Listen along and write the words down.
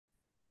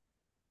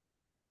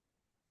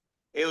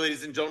Hey,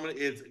 ladies and gentlemen,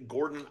 it's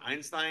Gordon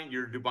Einstein,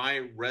 your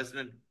Dubai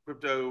resident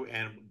crypto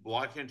and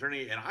blockchain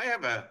attorney. And I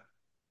have a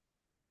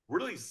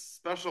really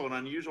special and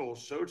unusual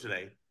show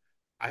today.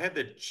 I have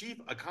the chief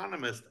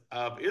economist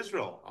of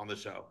Israel on the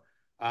show,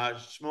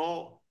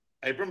 Shmuel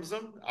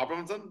Abramzon.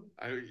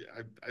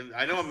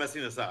 I know I'm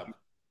messing this up.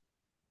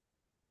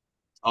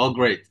 All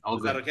great, all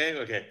Is that good. okay?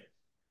 Okay.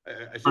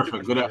 I should do Perfect.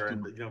 much Good better.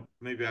 And afternoon.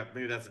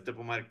 maybe that's a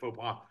diplomatic faux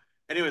pas.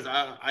 Anyways,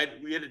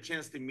 we had a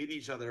chance to meet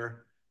each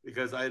other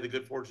because I had the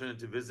good fortune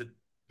to visit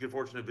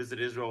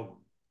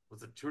Israel.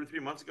 Was it 2 or 3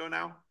 months ago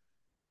now?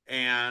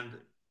 And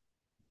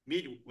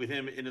meet with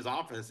him in his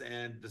office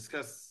and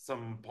discuss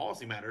some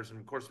policy matters. And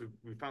of course,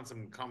 we found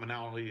some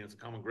commonality and some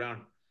common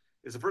ground.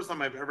 It's the first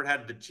time I've ever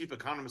had the chief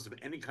economist of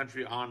any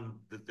country on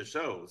the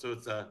show, so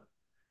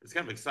it's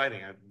kind of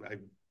exciting. I'm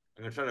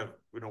going to try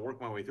to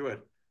work my way through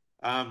it.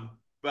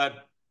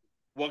 But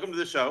welcome to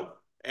the show.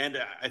 And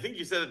I think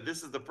you said that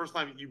this is the first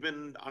time you've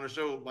been on a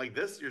show like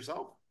this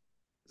yourself.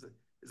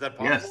 Is that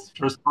possible?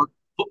 Yes,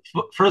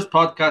 first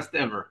podcast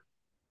ever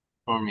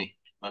for me.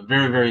 I'm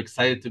very, very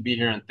excited to be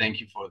here and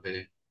thank you for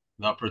the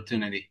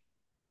opportunity.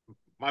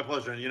 My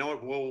pleasure. And you know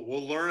what?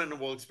 We'll learn and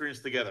we'll experience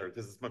together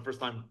because it's my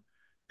first time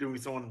doing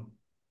someone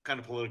kind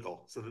of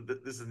political. So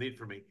this is neat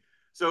for me.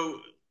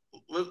 So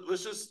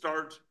let's just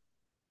start.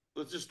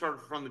 Let's just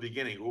start from the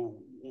beginning.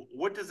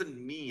 What does it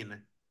mean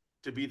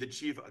to be the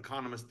chief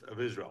economist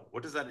of Israel?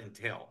 What does that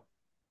entail?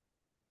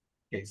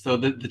 Okay, so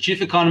the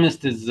chief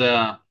economist is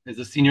a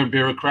senior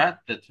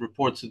bureaucrat that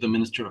reports to the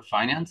Minister of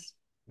Finance.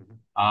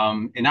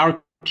 Mhm. In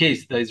our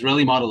case, the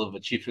Israeli model of a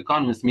chief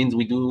economist means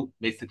we do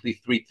basically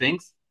three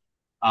things.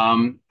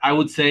 I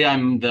would say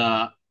I'm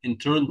the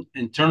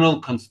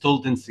internal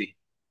consultancy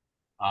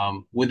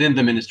within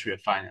the Ministry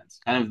of Finance,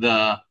 kind of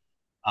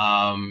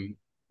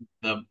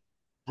the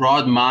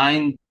broad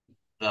mind,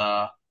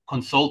 the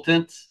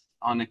consultant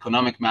on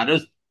economic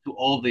matters to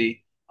all the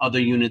other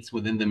units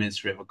within the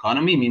Ministry of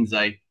Economy. Means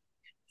I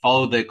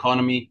follow the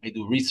economy, I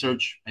do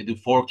research, I do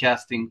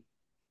forecasting.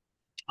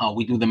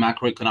 We do the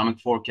macroeconomic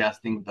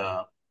forecasting,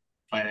 the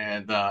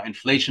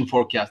inflation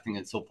forecasting,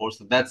 and so forth.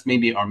 So that's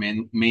maybe our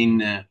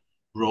main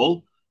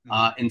role.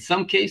 Mhm. In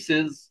some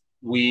cases,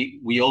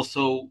 we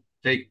also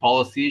take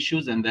policy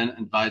issues and then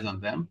advise on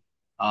them.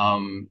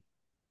 Um,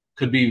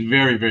 could be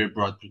very, very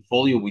broad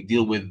portfolio. We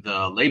deal with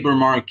the labor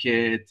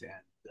market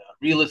and the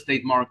real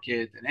estate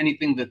market and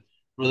anything that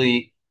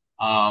really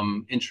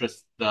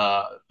interests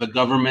the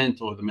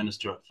government or the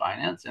Minister of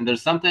Finance. And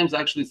there's sometimes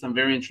actually some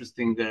very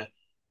interesting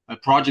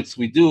projects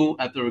we do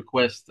at the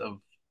request of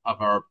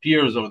our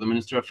peers or the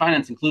Minister of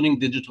Finance, including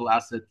digital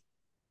asset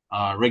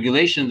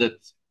regulation that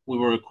we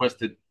were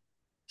requested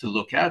to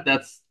look at.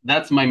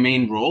 That's my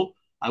main role.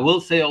 I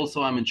will say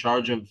also I'm in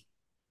charge of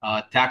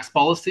tax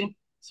policy.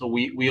 So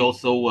we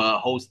also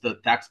host the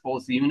tax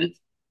policy unit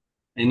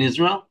in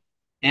Israel,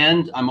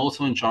 and I'm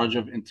also in charge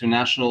of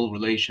international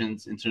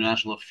relations,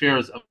 international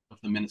affairs of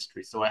the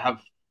ministry. So I have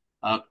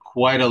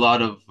quite a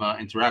lot of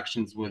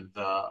interactions with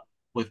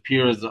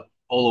peers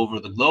all over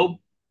the globe,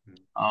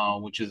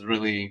 Mhm. which is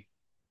really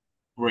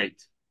great.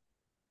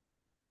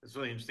 It's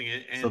really interesting.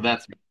 So And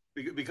that's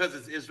because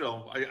it's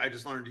Israel, I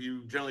just learned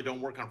you generally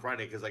don't work on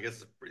Friday because I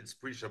guess it's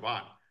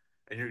pre-Shabbat,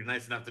 and you're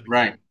nice enough to come to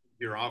right.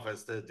 your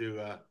office to do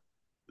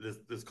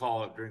this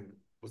call during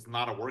what's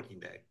not a working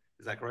day.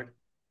 Is that correct?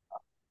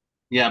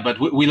 Yeah, but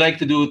we like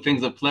to do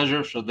things of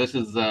pleasure. So this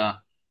is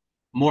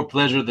more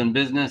pleasure than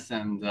business,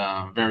 and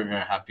very,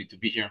 very happy to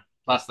be here.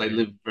 Plus, I Okay.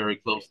 live very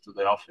close to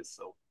the office,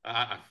 so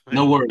Uh,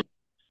 no worries.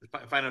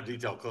 final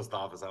detail close to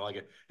office. I like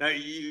it. Now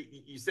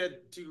you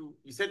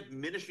said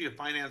Ministry of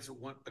Finance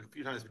a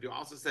few times, but you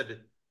also said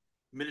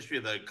Ministry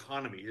of the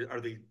Economy.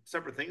 Are they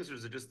separate things, or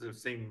is it just the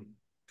same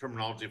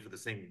terminology for the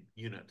same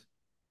unit?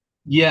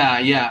 Yeah,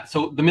 yeah. So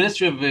the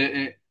Ministry of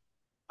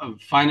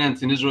Finance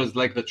in Israel is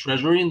like the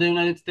Treasury in the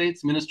United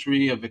States.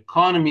 Ministry of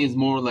Economy is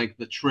more like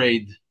the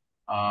Trade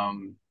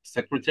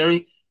Secretary.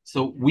 So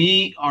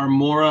we are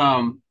more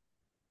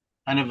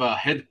kind of a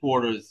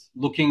headquarters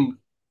looking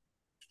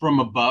from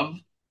above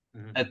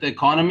Mhm. at the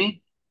economy,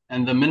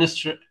 and the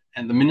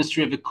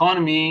Ministry of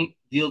Economy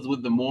deals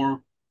with the more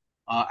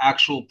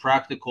actual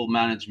practical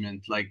management,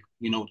 like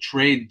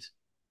trade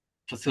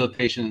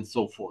facilitation and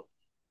so forth.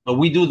 But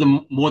we do the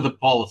more the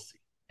policy,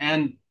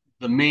 and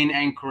the main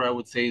anchor I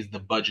would say is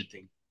the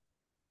budgeting.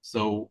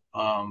 So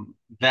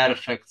that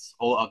affects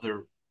all other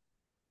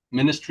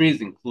ministries,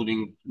 including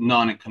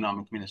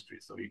non-economic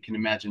ministries. So you can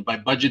imagine by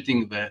budgeting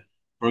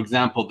for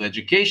example, the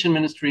education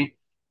ministry,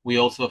 we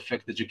also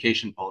affect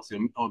education policy.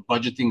 Or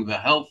budgeting the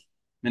health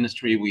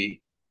ministry, we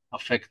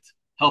affect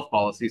health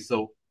policy.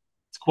 So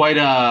it's quite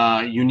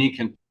a unique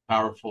and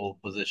powerful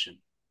position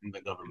in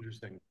the government.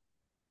 Interesting.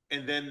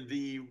 And then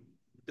the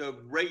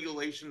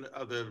regulation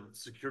of the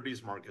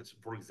securities markets,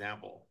 for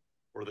example,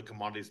 or the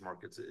commodities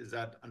markets, is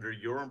that under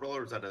your umbrella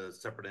or is that a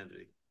separate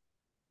entity?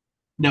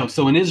 No,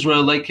 so in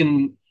Israel, like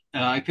in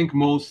I think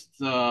most,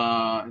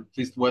 at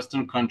least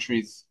Western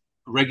countries,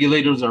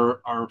 regulators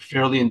are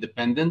fairly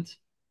independent.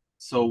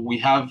 So we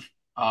have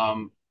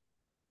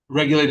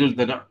regulators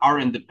that are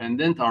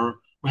independent. Our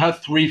we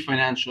have three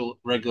financial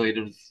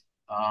regulators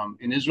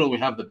in Israel. We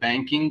have the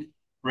banking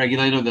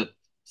regulator that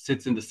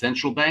sits in the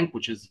central bank,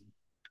 which is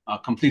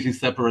completely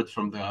separate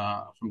from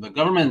the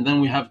government. And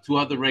then we have two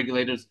other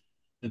regulators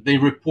that they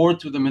report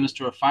to the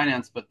Minister of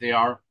Finance, but they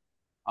are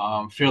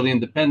fairly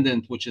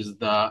independent, which is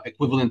the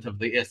equivalent of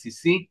the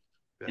SEC.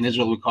 In Yes.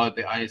 Israel, we call it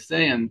the ISA,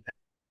 and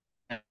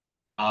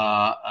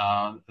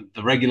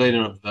the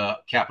regulator of the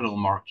capital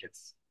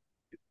markets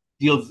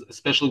deals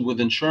especially with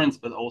insurance,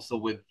 but also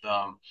with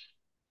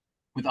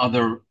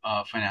other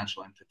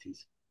financial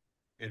entities.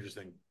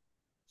 Interesting.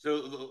 So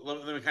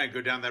let me kind of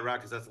go down that route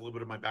because that's a little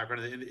bit of my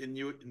background. In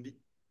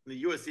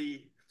the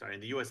USC, sorry,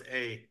 in the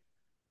USA,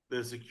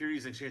 the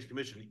Securities and Exchange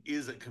Commission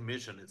is a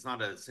commission. It's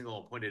not a single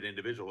appointed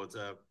individual. It's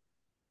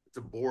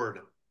a board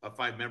of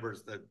five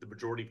members that the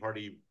majority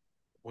party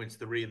appoints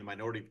three and the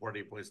minority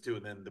party appoints two,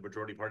 and then the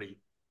majority party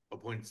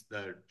appoints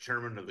the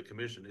chairman of the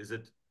commission. Is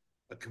it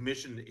a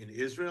commission in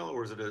Israel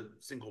or is it a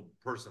single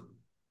person?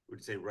 Would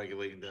you say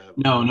regulating the?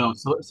 No, no.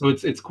 So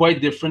it's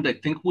quite different. I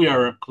think we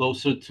are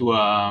closer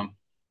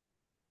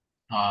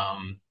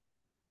um,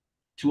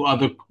 to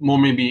other more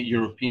maybe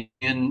European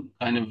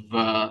kind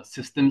of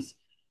systems.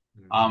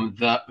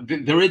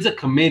 There is a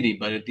committee,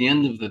 but at the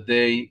end of the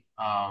day,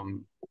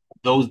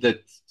 those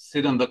that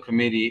sit on the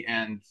committee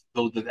and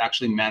those that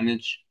actually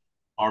manage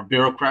are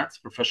bureaucrats,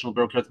 professional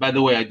bureaucrats. By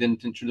the way, I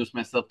didn't introduce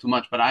myself too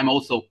much, but I'm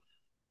also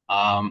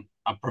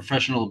a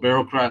professional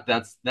bureaucrat.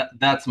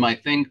 That's my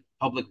thing.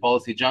 Public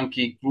policy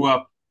junkie. Grew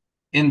up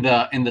in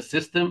the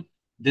system.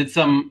 Did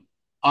some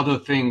other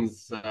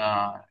things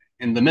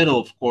in the middle,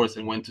 of course,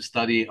 and went to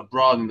study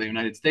abroad in the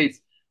United States.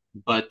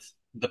 But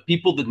the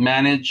people that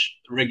manage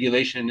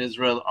regulation in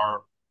Israel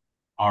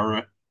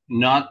are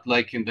not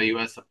like in the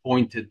U.S.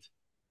 appointed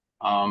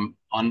on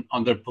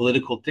their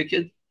political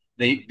ticket.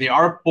 They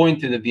are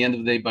appointed at the end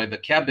of the day by the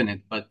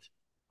cabinet, but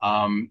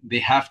they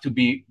have to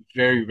be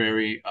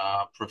very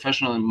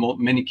professional.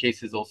 In many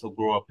cases, also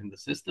grow up in the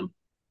system,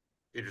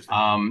 Interesting.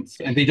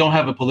 and they don't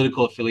have a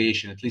political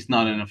affiliation, at least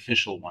not an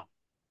official one.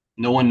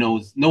 No one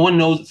knows. No one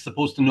knows.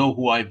 Supposed to know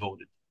who I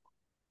voted,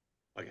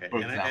 Okay,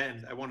 for and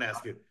example. I want to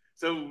ask you.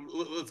 So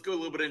let's go a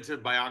little bit into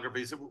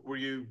biography. So were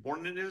you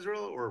born in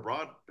Israel or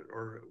abroad,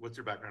 or what's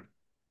your background?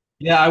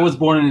 Yeah, I was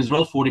born in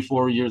Israel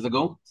 44 years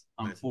ago.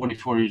 I'm Nice.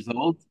 44 years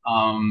old.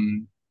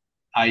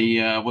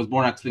 I was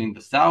born actually in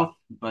the south,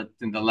 but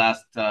in the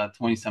last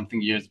 20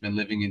 something years, been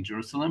living in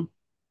Jerusalem.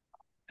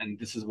 And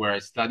this is where I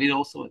studied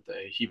also at the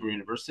Mm-hmm. Hebrew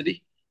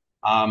University.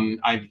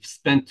 I've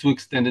spent two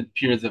extended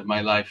periods of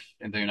my life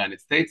in the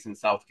United States, in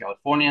South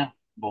California,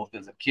 both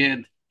as a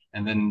kid,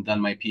 and then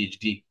done my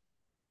PhD in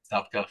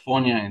South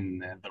California in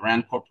the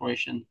Rand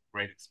Corporation.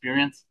 Great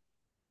experience.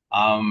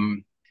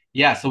 Um,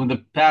 yeah, so in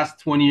the past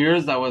 20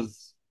 years, I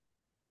was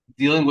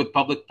dealing with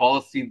public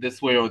policy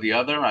this way or the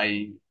other.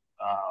 I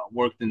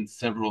worked in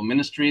several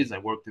ministries. I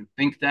worked in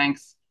think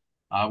tanks.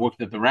 I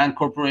worked at the Rand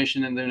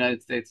Corporation in the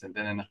United States and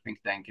then in a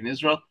think tank in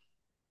Israel.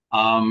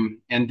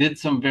 And did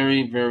some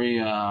very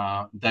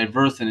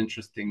diverse and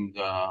interesting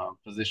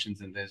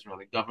positions in the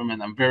Israeli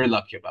government. I'm very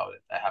lucky about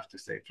it, I have to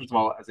say. First of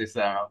all, as I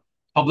said, I'm a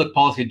public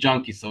policy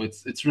junkie, so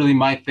it's really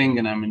my thing,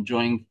 and I'm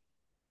enjoying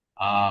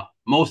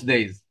most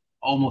days,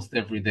 almost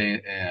every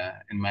day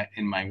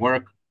in my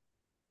work.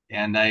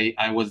 And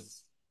I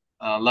was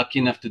lucky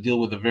enough to deal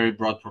with a very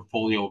broad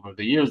portfolio over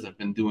the years. I've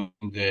been doing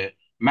the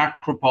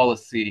macro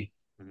policy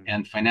Mm-hmm.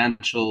 and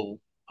financial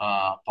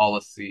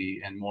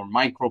policy and more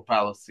micro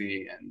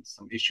policy and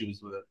some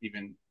issues with it,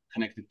 even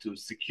connected to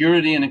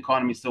security and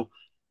economy. So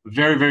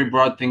very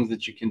broad things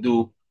that you can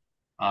do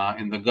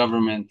in the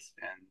government.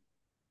 And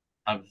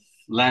I've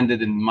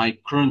landed in my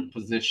current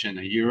position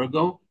a year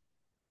ago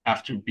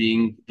after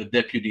being the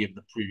deputy of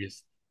the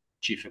previous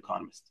chief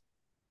economist.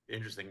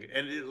 Interesting.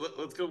 And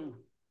let's go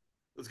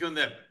in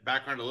that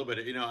background a little bit.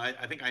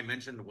 I think I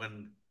mentioned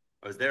when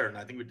I was there, and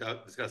I think we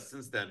discussed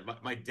since then.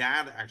 My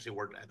dad actually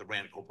worked at the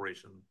Rand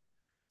Corporation,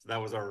 so that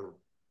was our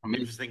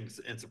Amazing. interesting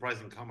and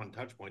surprising common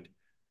touch point.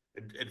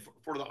 And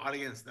for the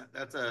audience,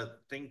 that's a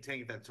think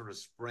tank that sort of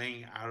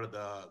sprang out of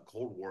the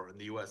Cold War in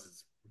the U.S. It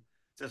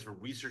stands for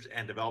Research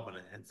and Development,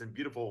 and it's in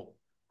beautiful,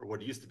 or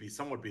what used to be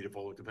somewhat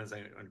beautiful, it depends on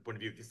your point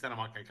of view, Santa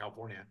Monica,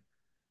 California.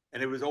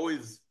 And I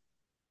wouldn't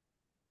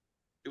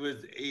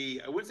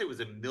say it was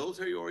a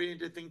military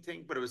oriented think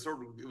tank, but it was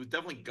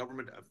definitely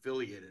government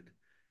affiliated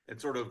and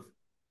sort of,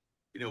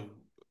 you know,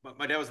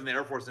 my dad was in the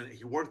Air Force and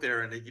he worked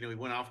there and, he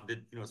went off and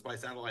did, spy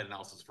satellite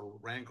analysis for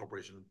Rand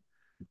Corporation.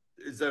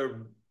 Is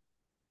there,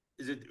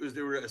 was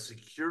there a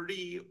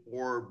security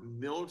or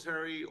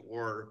military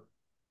or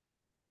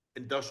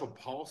industrial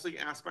policy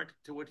aspect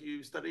to what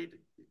you studied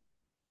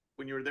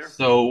when you were there?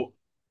 So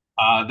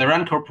the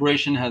Rand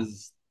Corporation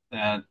has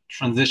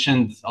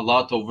transitioned a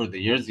lot over the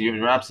years.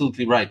 You're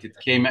absolutely right.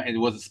 It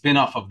was a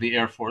spin-off of the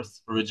Air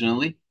Force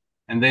originally,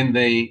 and then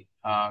they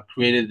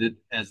created it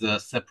as a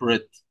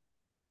separate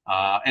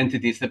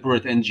entity,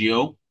 separate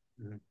NGO,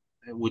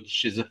 Mm-hmm.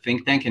 which is a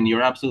think tank. And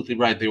you're absolutely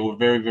right. They were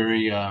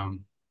very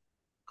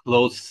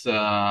close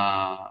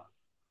to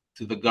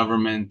the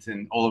government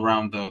and all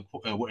around the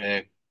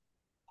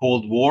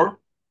Cold War.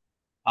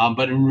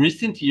 But in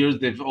recent years,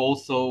 they've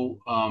also,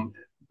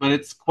 but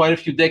it's quite a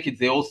few decades,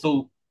 they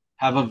also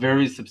have a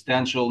very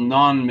substantial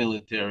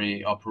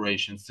non-military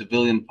operation,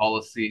 civilian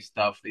policy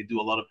stuff. They do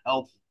a lot of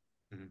health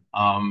Mhm.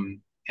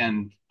 um,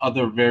 and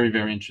other very,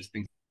 very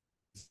interesting.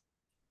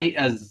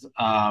 As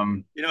uh,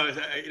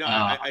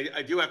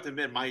 I do have to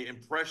admit, my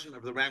impression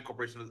of the Rand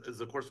Corporation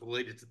is of course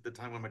related to the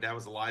time when my dad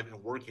was alive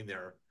and working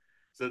there.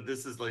 So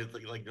this is like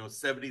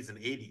 70s and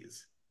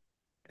 80s,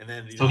 and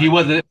then so he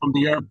was from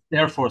the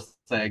Air Force,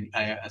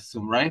 I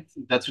assume, right?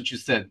 That's what you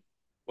said.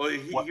 well,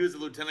 What? he was a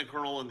lieutenant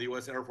colonel in the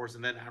U.S. Air Force,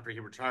 and then after he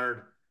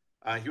retired,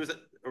 he was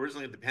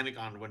originally at the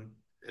Pentagon when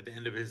at the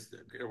end of his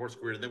Air Force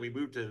career. And then we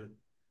moved to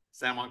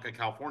San Monica,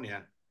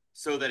 California,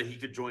 so that he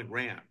could join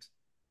Rand.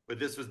 But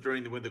this was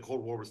during when the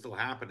Cold War was still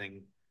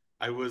happening.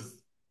 I was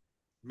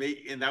made,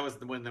 and that was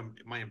when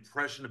my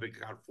impression of it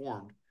got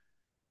formed.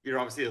 You're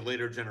obviously a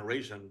later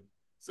generation,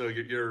 so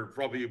you're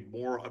probably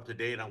more up to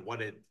date on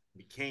what it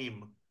became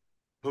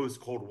post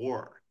Cold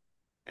War.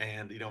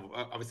 And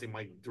obviously,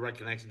 my direct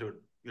connection to it,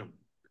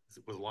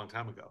 was a long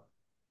time ago.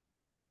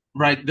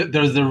 Right.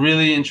 There's a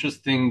really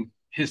interesting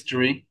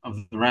history of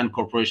the Rand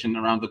Corporation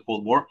around the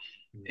Cold War.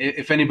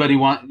 If anybody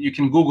you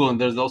can Google, and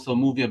there's also a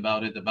movie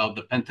about it, about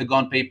the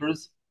Pentagon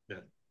Papers.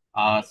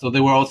 Yeah. So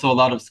there were also a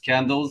lot of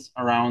scandals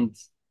around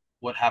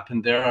what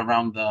happened there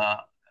around the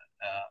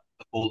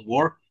Cold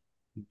War.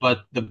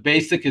 But the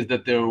basic is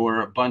that there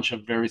were a bunch of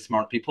very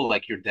smart people,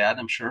 like your dad,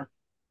 I'm sure,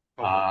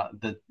 Hopefully.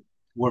 that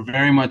were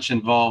very much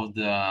involved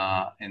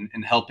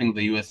in helping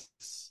the U.S.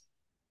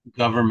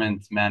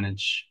 government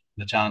manage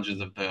the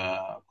challenges of the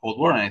Cold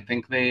War. And I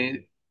think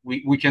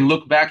we can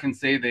look back and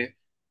say they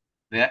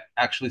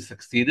actually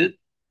succeeded.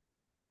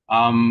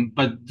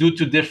 But due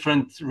to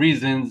different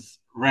reasons,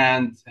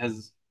 Rand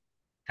has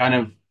kind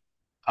of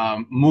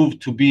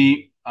moved to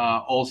be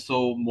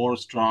also more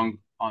strong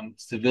on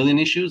civilian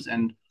issues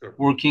and Sure.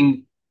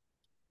 working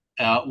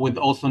with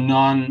also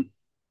non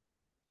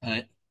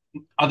uh,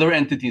 other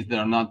entities that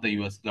are not the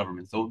U.S.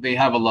 government. So they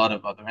have a lot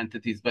of other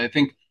entities, but I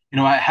think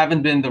I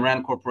haven't been in the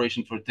Rand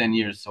Corporation for 10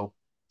 years,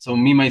 so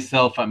me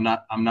myself, I'm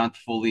not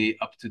fully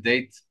up to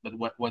date. But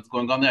what's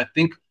going on there? I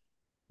think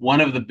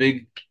one of the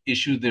big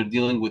issues they're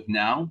dealing with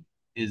now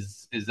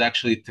is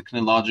actually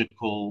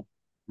technological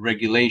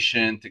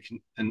regulation,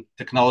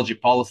 technology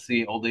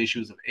policy, all the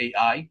issues of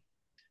AI,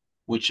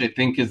 which I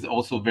think is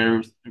also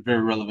very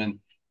very relevant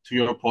to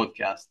your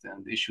podcast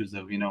and issues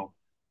of Sure.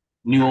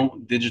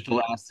 new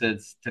digital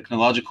assets,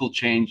 technological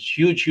change,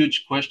 huge,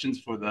 huge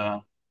questions for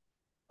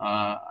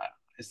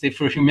I say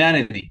for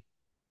humanity.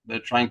 They're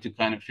trying to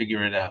kind of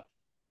figure it out.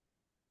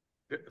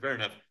 Fair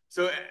enough.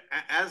 So,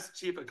 as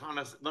chief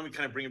economist, let me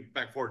kind of bring it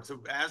back forward. So,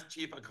 as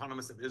chief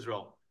economist of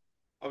Israel,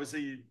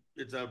 obviously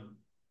it's a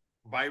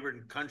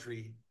vibrant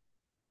country.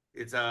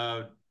 It's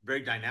a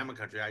very dynamic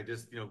country. I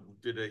just,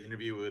 did an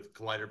interview with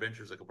Collider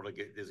Ventures a couple of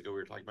days ago. We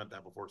were talking about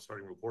that before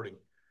starting recording.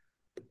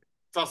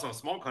 It's also a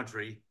small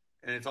country,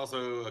 and it's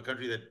also a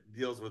country that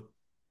deals with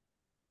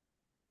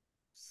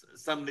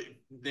some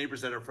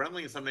neighbors that are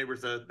friendly and some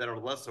neighbors that are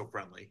less so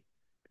friendly.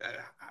 Uh,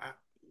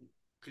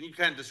 can you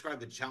kind of describe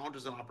the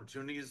challenges and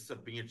opportunities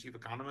of being a chief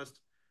economist?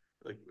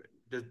 Like,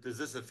 does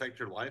this affect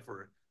your life,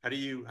 or how do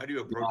you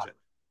approach it?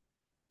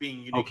 Being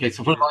Okay, uniquely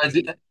so first of all,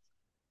 Israeli.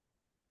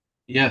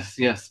 yes,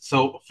 yes.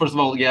 So first of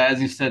all, yeah,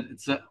 as you said,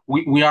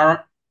 we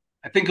are,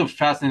 I think, a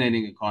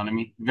fascinating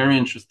economy, very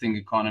interesting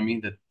economy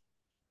that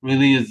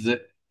really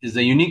is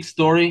a unique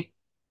story.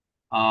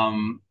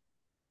 Um,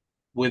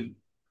 with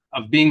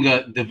of being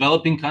a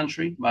developing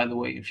country, by the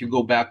way, if you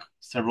go back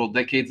several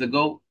decades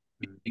ago,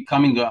 Mm.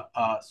 becoming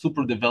a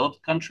super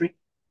developed country.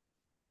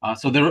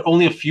 So there are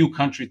only a few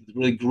countries that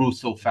really grew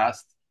so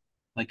fast,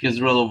 like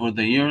Israel over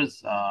the years.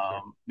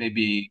 Sure.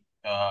 Maybe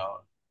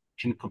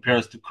can compare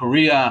us to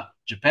Korea,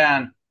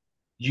 Japan,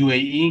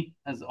 UAE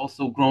has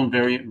also grown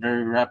very,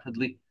 very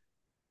rapidly,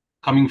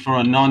 coming from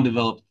a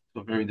non-developed to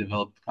a very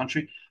developed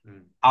country.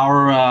 Mm.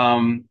 Our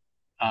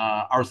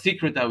our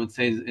secret, I would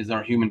say, is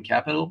our human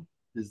capital,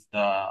 is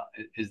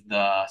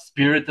the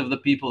spirit of the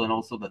people, and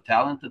also the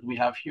talent that we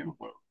have here.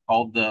 We're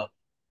called the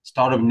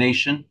startup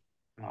nation.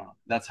 Mm.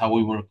 That's how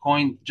we were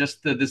coined. Just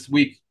this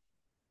week,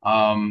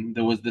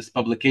 there was this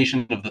publication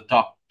of the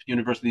top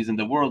universities in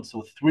the world. So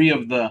three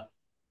of the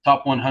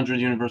top 100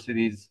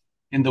 universities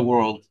in the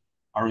world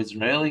are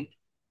Israeli,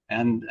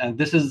 and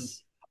this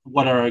is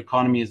what our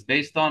economy is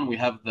based on. We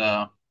have the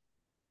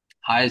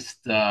highest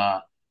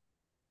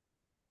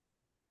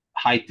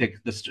high tech,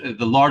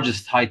 the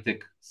largest high tech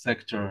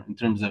sector in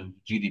terms of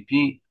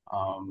GDP,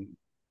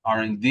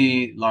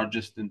 R&D,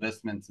 largest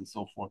investments, and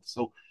so forth.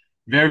 So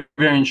very,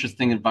 very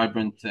interesting and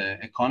vibrant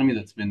economy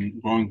that's been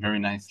growing very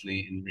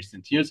nicely in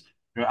recent years.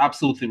 You're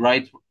absolutely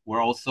right.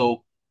 We're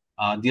also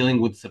dealing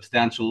with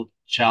substantial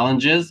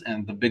challenges,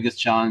 and the biggest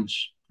challenge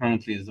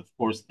currently is, of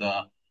course, the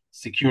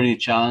security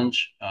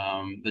challenge,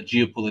 the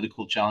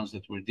geopolitical challenge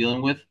that we're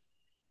dealing with.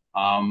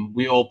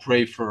 We all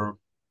pray for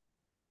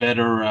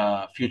better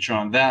future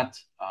on that,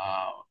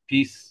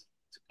 peace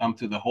to come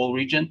to the whole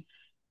region.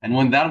 And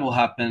when that will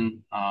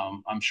happen,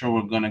 I'm sure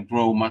we're going to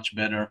grow much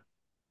better.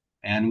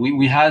 And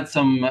we had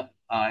some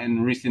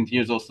in recent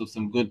years also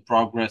some good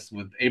progress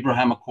with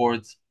Abraham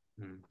Accords,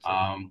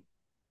 Sure.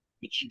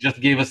 which just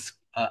gave us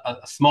a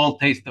small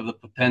taste of the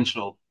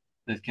potential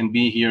that can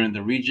be here in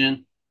the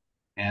region,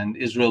 and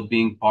Israel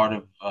being part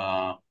of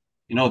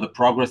the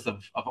progress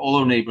of all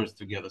our neighbors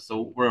together.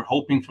 So we're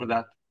hoping for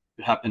that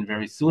to happen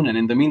very soon. And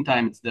in the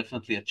meantime, it's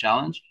definitely a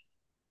challenge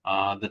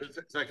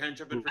that So I kind of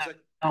jump in for a second.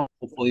 now,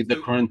 hopefully the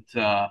So current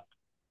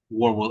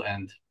war will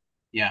end.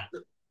 Yeah.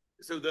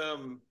 so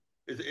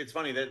it's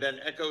funny that that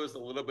echoes a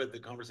little bit the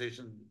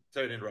conversation.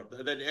 Sorry to interrupt.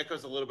 That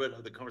echoes a little bit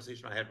of the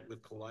conversation I had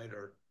with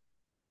Collider.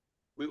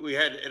 We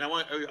had, and I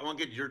want to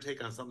get your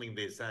take on something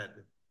they said,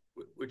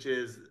 which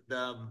is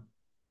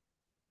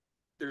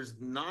there's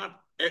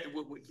not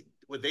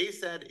what they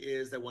said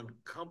is that when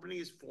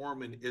companies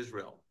form in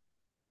Israel,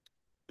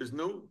 there's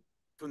no,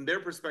 from their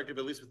perspective,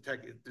 at least with tech,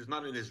 there's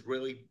not an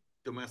Israeli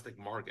domestic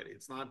market.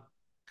 It's not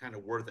kind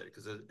of worth it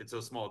because it's so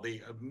small.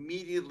 They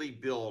immediately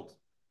build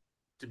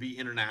to be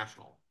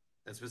international,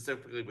 and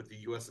specifically with the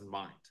U.S. in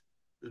mind.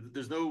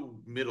 There's no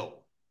middle.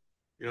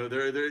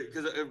 There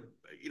because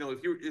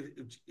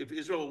if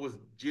Israel was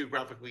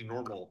geographically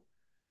normal,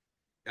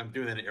 I'm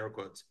doing that in air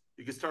quotes.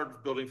 You could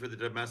start building for the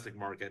domestic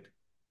market,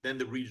 then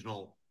the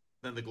regional,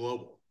 then the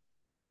global.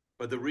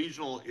 But the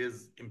regional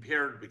is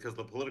impaired because of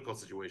the political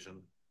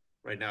situation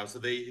right now. So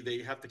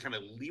they have to kind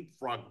of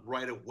leapfrog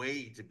right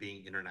away to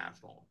being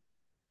international,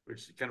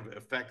 which kind of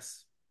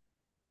affects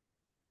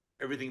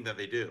everything that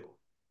they do.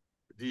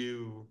 Do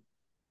you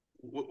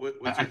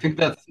what's I your think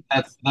take on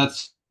that?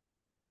 that's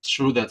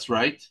true. That's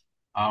right.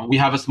 We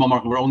have a small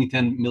market. We're only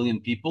 10 million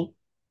people.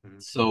 Mm-hmm.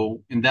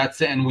 So in that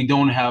sense, and we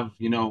don't have,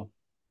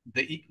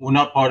 we're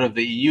not part of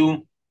the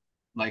EU,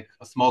 like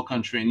a small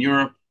country in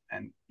Europe.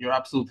 And you're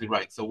absolutely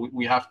right. So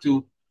we have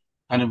to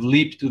kind of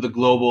leap to the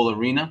global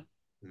arena.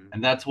 Mm-hmm.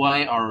 And that's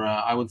why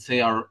I would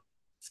say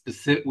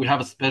we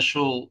have a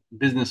special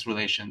business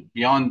relation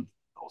beyond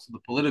also the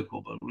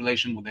political, but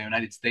relation with the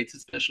United States,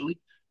 especially.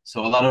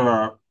 So a lot of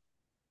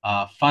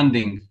our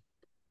funding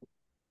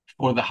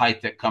for the high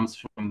tech comes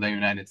from the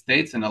United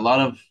States, and a lot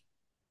of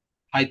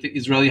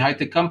Israeli high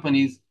tech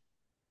companies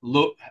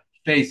look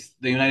face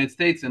the United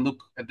States and look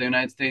at the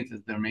United States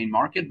as their main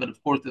market. But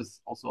of course, there's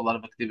also a lot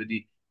of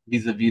activity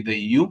vis-a-vis the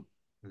EU.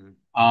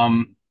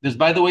 Mm-hmm.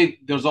 By the way,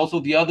 there's also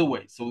the other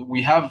way. So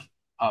we have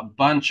a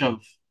bunch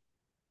of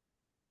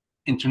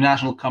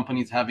international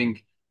companies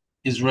having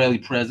Israeli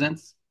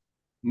presence,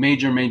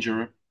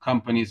 major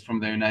companies from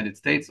the United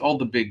States, all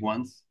the big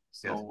ones.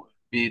 Yes. So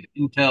be it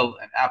Intel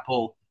and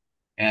Apple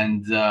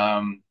and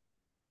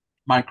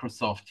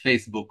Microsoft,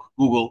 Facebook,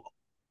 Google.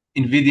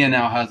 Nvidia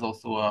now has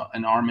also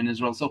an arm in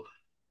Israel. So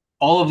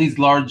all of these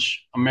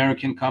large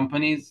American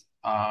companies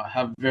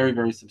have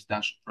very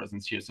substantial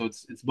presence here. So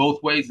it's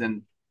both ways,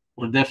 and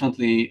we're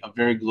definitely a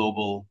very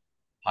global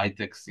high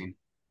tech scene.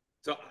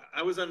 So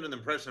I was under the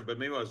impression, but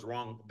maybe I was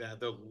wrong, that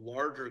the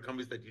larger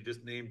companies that you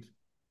just named,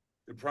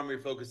 the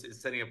primary focus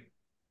is setting up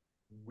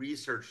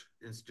research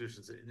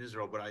institutions in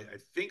Israel. But I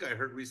think I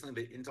heard recently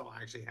that Intel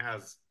actually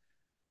has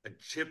a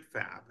chip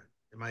fab.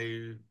 Am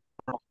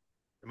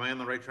I on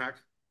the right track?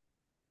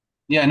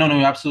 Yeah, no,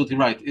 you're absolutely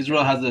right.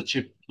 Israel has a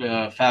chip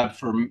fab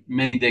for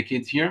many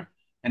decades here,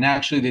 and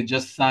actually they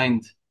just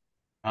signed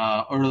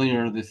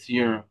earlier this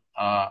year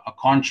a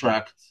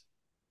contract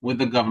with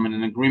the government,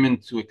 an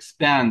agreement to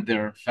expand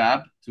their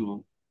fab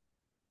to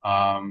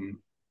um,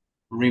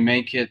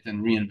 remake it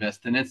and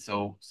reinvest in it.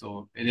 So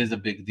it is a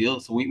big deal.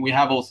 So we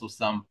have also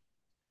some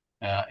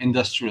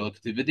industrial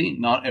activity.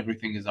 Not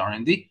everything is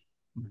R&D,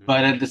 Mm-hmm.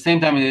 but at the same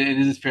time, it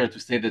is fair to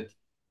say that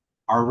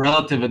our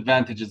relative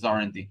advantage is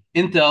R&D.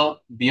 Intel,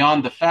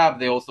 beyond the fab,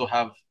 they also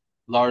have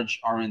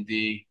large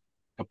R&D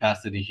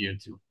capacity here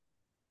too.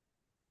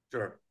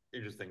 Sure.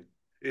 Interesting.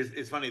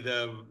 It's funny.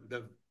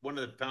 The one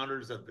of the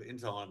founders of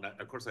Intel, and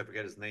of course I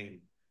forget his name.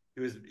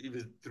 He was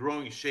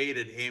throwing shade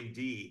at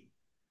AMD,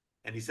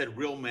 and he said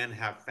real men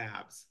have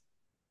fabs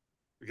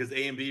because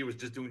AMD was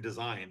just doing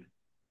design,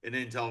 and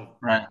Intel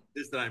Right.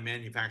 insisted on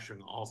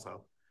manufacturing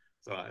also.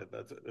 So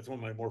that's one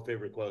of my more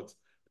favorite quotes.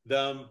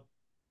 The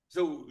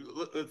so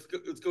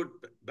let's go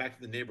back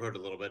to the neighborhood a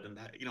little bit, and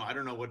I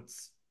don't know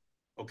what's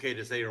okay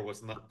to say or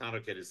what's not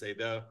okay to say.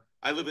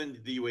 I live in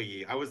the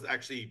UAE. I was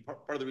actually part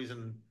of the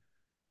reason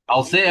a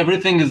I'll few. say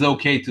everything is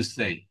okay to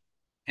say.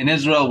 In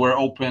Israel, we're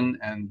open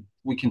and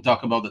we can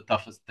talk about the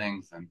toughest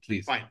things. And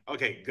please, Fine.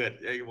 Okay. Good.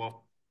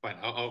 Well, fine.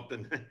 I'll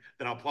then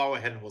then I'll plow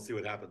ahead and we'll see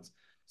what happens.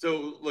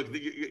 So look,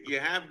 you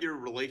have your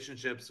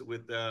relationships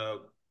with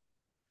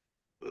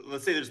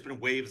let's say there's been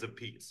waves of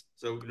peace.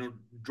 So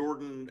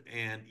Jordan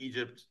and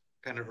Egypt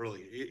kind of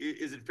early.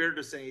 Is it fair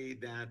to say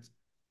that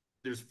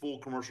there's full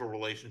commercial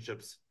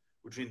relationships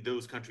between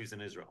those countries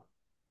and Israel?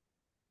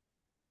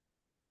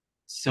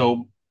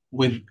 so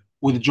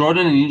with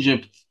Jordan and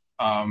Egypt,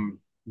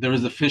 there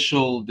is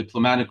official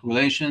diplomatic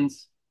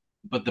relations,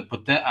 but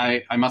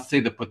I must say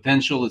the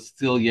potential is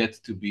still yet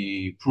to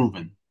be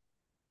proven.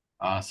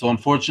 So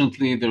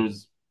unfortunately,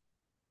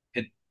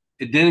 it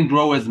it didn't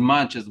grow as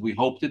much as we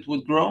hoped it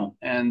would grow.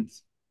 And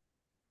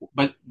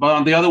but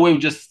on the other way, we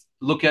just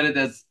look at it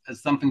as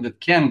something that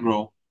can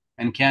grow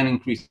and can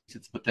increase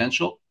its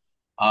potential.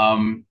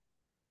 Um,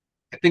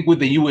 I think with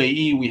the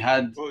UAE, we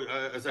had Oh,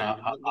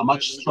 sorry. a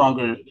much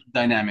stronger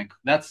dynamic.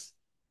 That's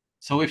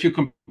so if you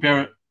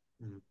compare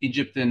Mhm.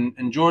 Egypt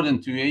and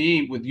Jordan to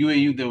UAE, with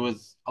UAE there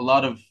was a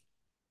lot of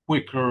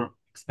quicker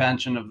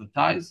expansion of the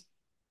ties.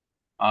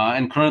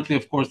 And currently,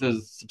 of course,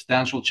 there's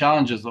substantial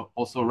challenges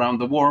also around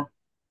the war,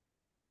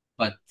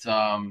 but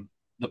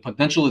the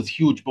potential is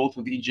huge, both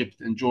with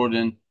Egypt and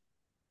Jordan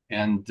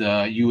and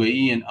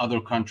UAE and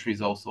other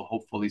countries also,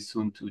 hopefully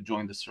soon to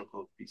join the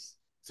circle of peace.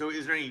 So,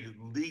 is there any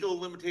legal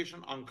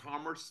limitation on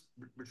commerce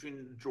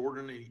between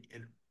Jordan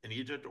and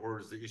Egypt, or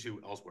is the issue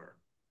elsewhere?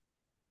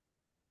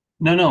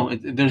 No, no,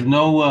 there's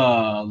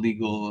no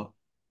legal,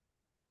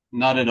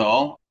 not at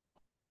all,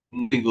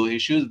 legal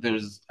issues.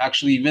 There's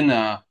actually even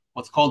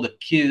what's called a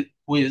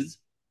quiz,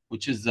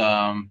 which is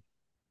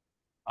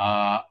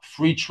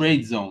free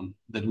trade zone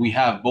that we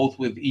have both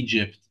with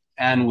Egypt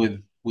and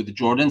with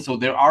Jordan. So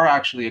there are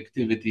actually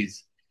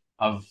activities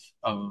of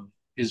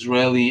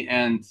Israeli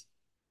and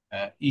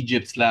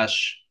Egypt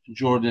slash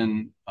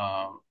Jordan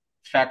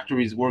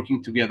factories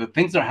working together.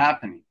 Things are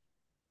happening.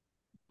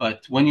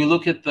 But when you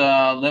look at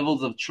the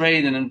levels of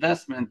trade and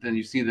investment, then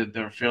you see that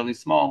they're fairly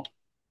small,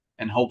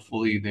 and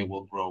hopefully they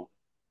will grow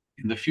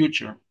in the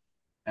future.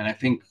 And I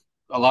think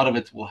a lot of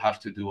it will have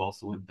to do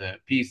also with the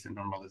peace and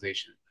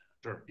normalization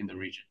Sure. in the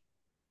region.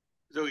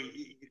 So,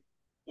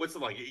 what's it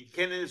like?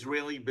 Can an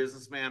Israeli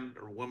businessman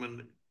or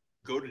woman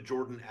go to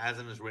Jordan as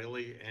an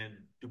Israeli and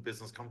do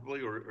business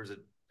comfortably, or is it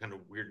kind of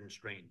weird and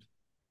strange?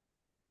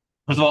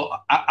 First of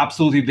all,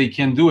 absolutely they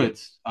can do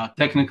it.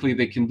 Technically,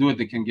 they can do it.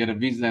 They can get a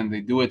visa, and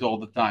they do it all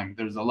the time.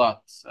 There's a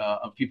lot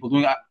of people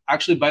doing it.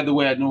 Actually, by the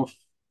way, I don't know if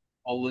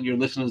all of your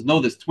listeners know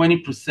this.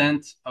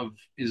 20% of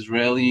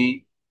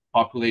Israeli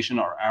population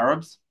are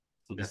Arabs,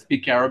 so they Yeah.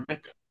 speak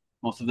Arabic.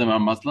 Most of them are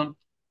Muslim,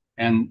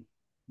 and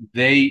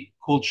they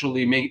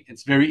culturally make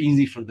it's very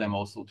easy for them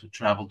also to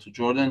travel to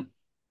Jordan.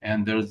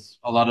 And there's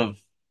a lot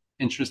of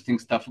interesting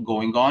stuff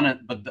going on.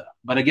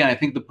 But again, I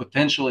think the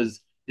potential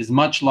is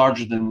much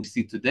larger than we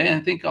see today.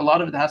 And I think a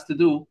lot of it has to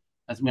do,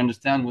 as we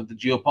understand, with the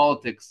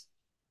geopolitics,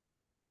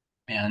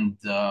 and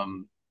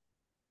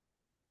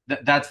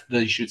that's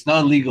the issue. It's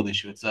not a legal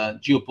issue; it's a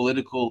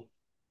geopolitical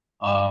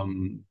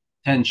um,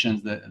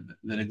 tensions that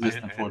exist,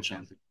 I understand.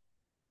 unfortunately.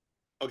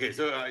 Okay,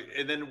 so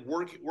and then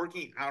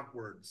working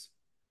outwards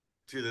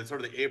to the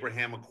sort of the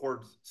Abraham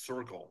Accords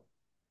circle,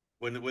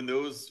 when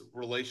those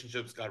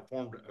relationships got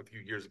formed a few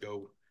years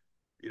ago,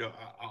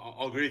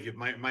 I'll agree with you.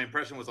 My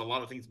impression was a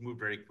lot of things moved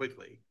very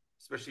quickly,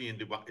 especially in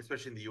Dubai,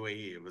 especially in the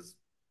UAE. It was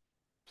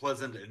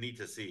pleasant and neat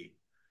to see,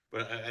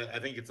 but I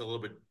think it's a little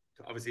bit,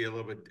 obviously, a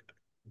little bit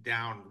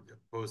down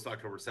post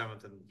October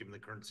 7th, and given the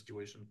current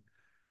situation.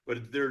 But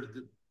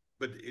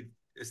it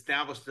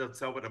established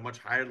itself at a much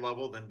higher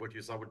level than what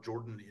you saw with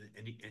Jordan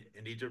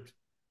in Egypt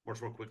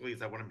much more quickly. Is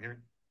that what I'm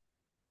hearing?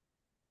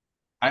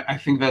 I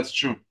think that's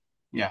true.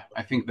 Yeah,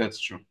 I think that's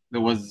true.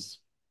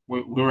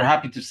 We were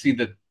happy to see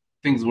that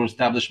things were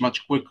established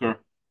much quicker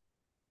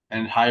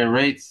and higher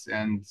rates.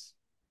 And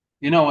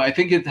I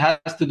think it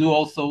has to do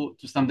also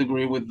to some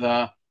degree with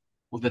the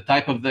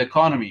type of the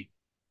economy.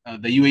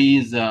 The UAE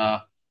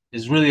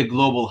is really a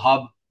global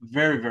hub,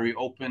 very very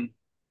open,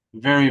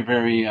 very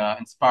very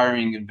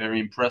inspiring and very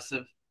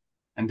impressive.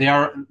 And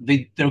they're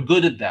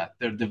good at that.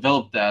 They're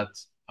developed that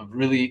of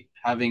really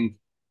having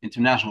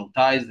international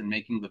ties and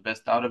making the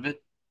best out of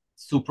it.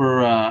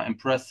 Super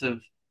impressive,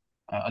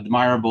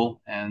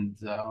 admirable, and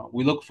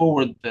we look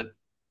forward that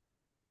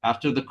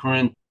after the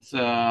current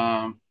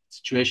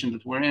situation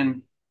that we're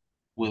in,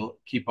 we'll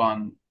keep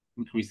on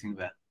increasing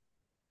that.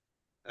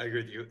 I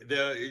agree with you.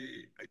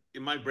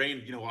 In my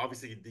brain,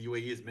 obviously the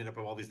UAE is made up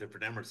of all these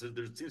different emirates. So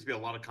there seems to be a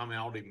lot of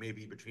commonality,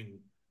 maybe between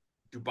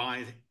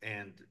Dubai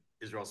and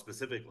Israel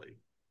specifically,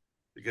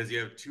 because you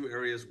have two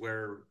areas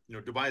where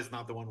Dubai is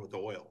not the one with the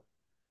oil.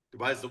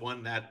 Dubai is the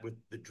one that with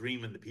the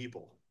dream and the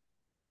people,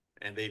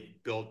 and they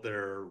built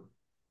their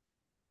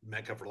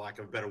mecca, for lack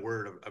of a better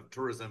word, of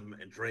tourism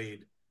and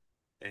trade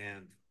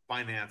and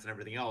finance and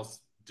everything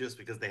else, just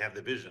because they have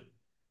the vision,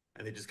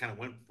 and they just kind of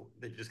went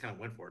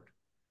for it,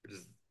 which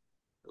is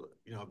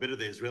a bit of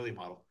the Israeli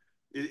model.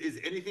 Is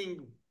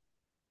anything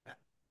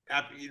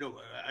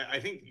I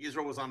think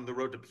Israel was on the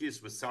road to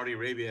peace with Saudi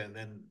Arabia, and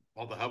then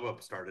all the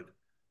hubbub started.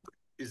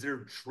 Is there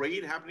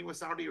trade happening with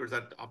Saudi, or is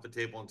that off the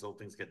table until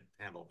things get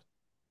handled?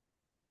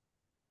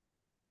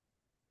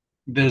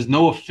 There's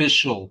no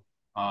official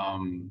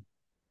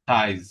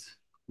ties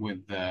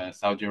with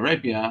Saudi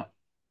Arabia.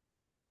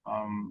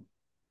 Um,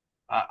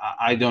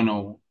 I don't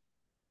know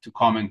to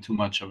comment too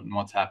much on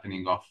what's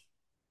happening off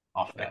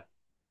Okay, that.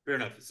 fair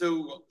enough.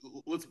 So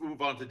let's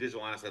move on to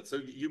digital assets. So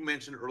you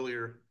mentioned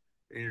earlier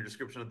in your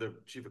description of the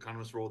chief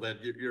economist role that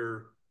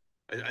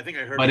I think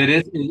I heard But you.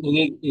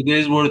 it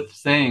is worth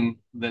saying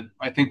that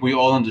I think we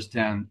all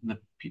understand that,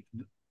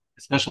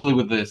 especially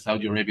with the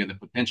Saudi Arabia, the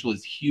potential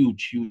is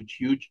huge, huge,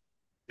 huge,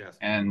 Yes.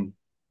 and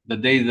the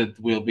day that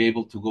we'll be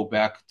able to go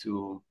back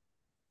to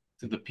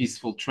the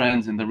peaceful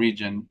trends in the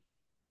region,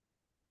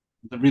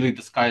 really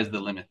the sky is the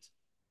limit,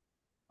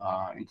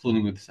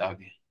 including with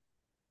Saudi.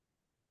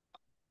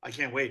 I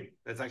can't wait.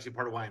 That's actually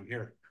part of why I'm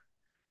here.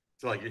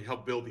 To like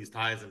help build these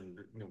ties and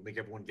make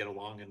everyone get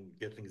along and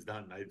get things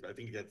done. I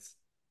think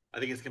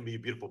it's gonna be a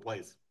beautiful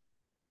place.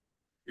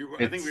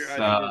 It's I think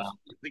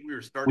we were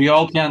we starting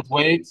all to. can't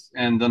wait,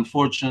 and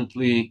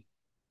unfortunately,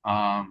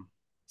 um,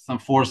 some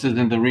forces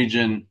in the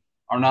region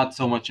are not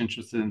so much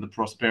interested in the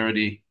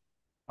prosperity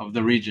of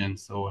the region,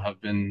 so have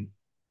been,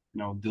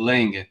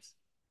 delaying it.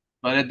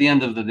 But at the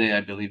end of the day,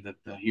 I believe that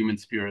the human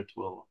spirit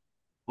will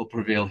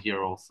prevail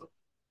here also.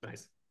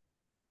 Nice.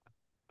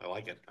 I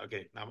like it.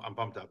 Okay, I'm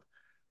pumped up.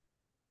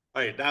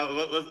 All right, now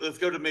let's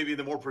go to maybe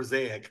the more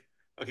prosaic.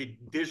 Okay,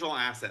 digital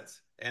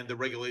assets and the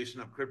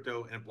regulation of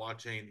crypto and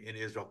blockchain in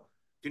Israel.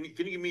 Can you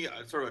give me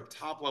a sort of a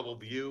top level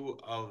view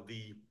of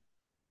the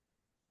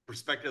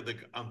perspective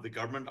of the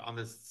government on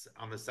this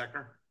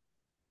sector?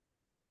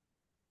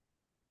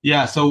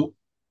 Yeah, so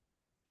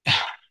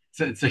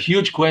it's a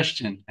huge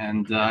question,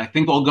 and I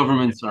think all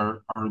governments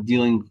are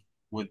dealing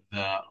with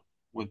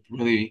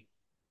really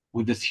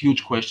with this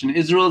huge question.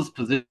 Israel's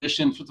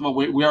position, first of all,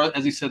 we are,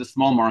 as you said, a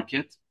small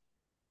market,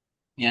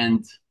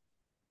 and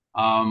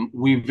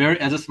we very,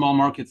 as a small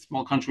market,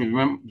 small country,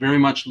 we very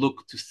much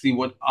look to see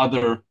what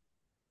other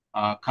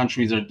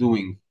countries are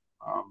doing,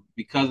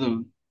 because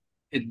of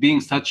it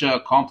being such a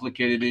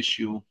complicated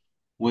issue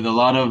with a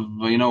lot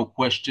of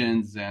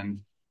questions, and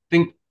I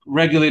think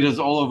regulators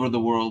all over the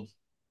world,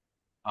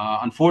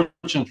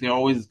 unfortunately, are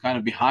always kind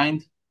of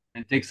behind,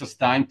 and it takes us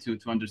time to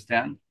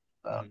understand.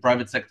 The Mm-hmm.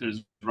 private sector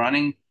is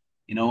running,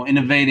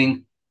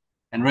 innovating,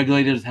 and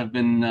regulators have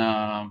been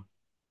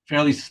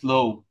fairly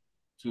slow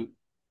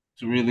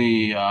to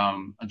really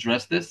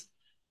address this.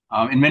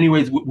 In many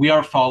ways, we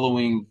are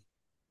following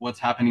what's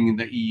happening in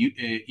the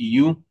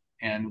EU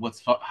and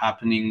what's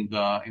happening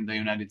in the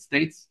United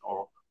States,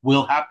 or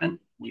will happen.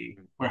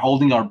 We're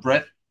holding our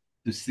breath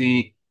to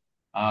see.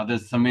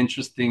 There's some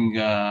interesting.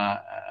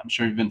 I'm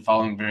sure you've been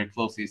following very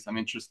closely some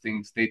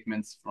interesting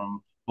statements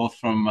from both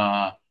from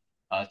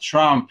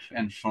Trump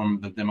and from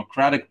the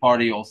Democratic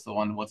Party, also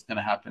on what's going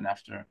to happen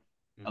after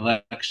Mm-hmm.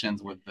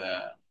 elections with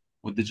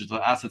digital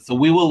assets. So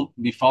we will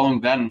be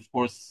following that, and of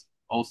course,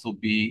 also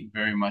be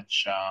very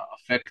much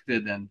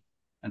affected and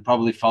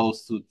probably follow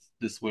suit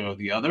this way or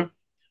the other.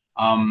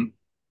 Um,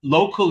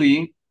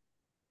 Locally,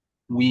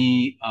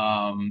 we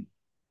um,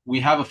 we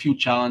have a few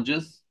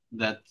challenges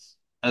that,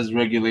 as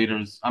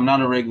regulators, I'm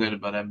not a regulator,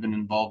 but I've been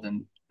involved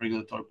in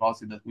regulatory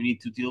policy that we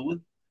need to deal with.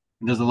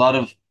 And there's a lot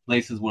of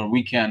places where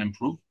we can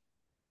improve,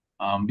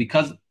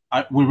 because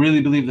we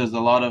really believe there's a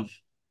lot of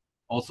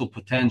also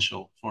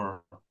potential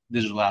for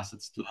digital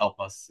assets to help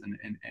us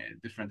in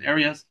different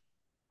areas.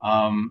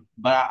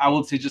 But I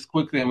would say just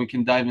quickly, and we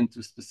can dive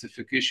into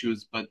specific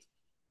issues, but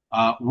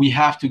we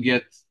have to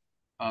get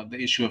the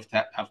issue of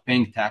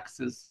paying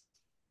taxes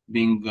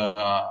being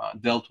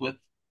dealt with.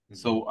 Mm-hmm.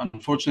 So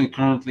unfortunately,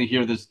 currently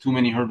here, there's too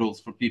many hurdles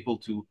for people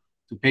to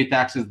pay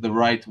taxes the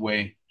right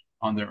way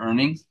on their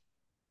earnings.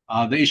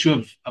 The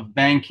issue of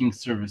banking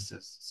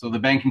services. So the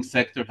banking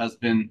sector has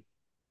been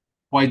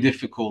quite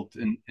difficult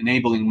in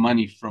enabling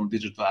money from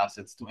digital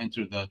assets to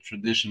enter the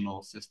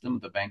traditional system,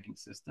 the banking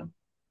system.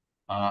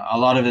 A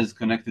lot of it is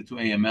connected to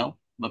AML,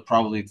 but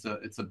probably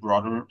it's a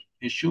broader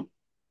issue.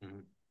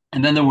 Mm-hmm.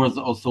 And then there was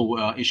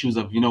also issues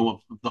of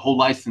of the whole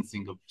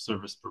licensing of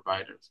service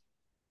providers.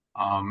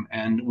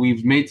 And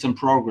we've made some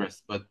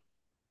progress, but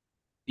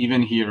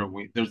even here,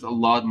 there's a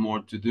lot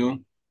more to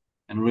do,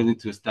 and really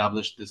to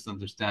establish this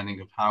understanding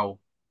of how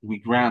we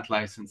grant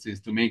licenses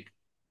to make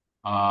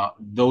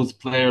those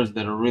players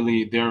that are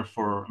really there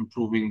for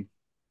improving,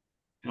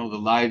 the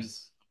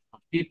lives of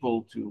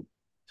people, to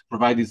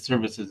provide these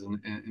services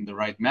in the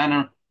right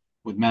manner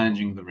with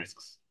managing the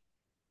risks.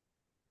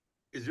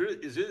 Is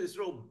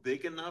Israel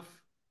big enough?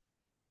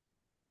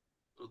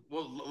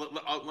 Well,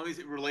 let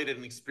me relate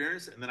an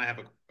experience, and then I have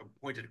a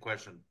pointed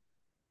question.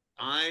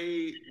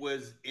 I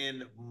was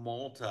in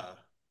Malta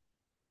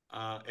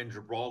and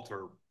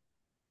Gibraltar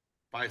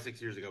 5,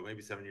 6 years ago,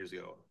 maybe 7 years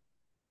ago,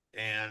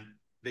 and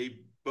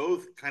they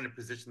both kind of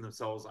positioned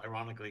themselves,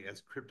 ironically,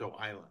 as crypto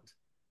island.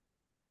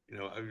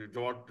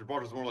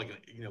 Gibraltar is more like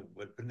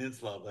a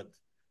peninsula, but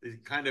they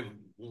kind of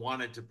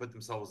wanted to put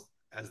themselves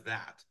as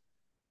that,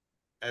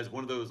 as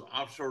one of those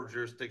offshore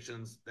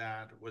jurisdictions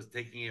that was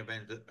taking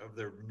advantage of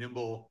their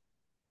nimble,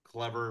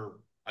 clever,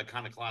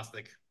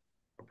 iconoclastic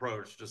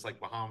approach, just like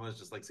Bahamas,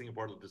 just like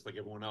Singapore, just like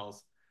everyone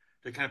else,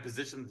 to kind of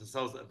position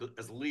themselves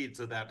as a lead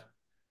so that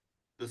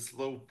the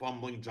slow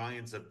fumbling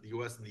giants of the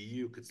US and the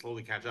EU could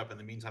slowly catch up. In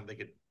the meantime, they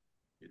could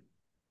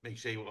make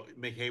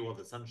hay while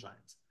the sun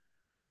shines.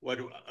 What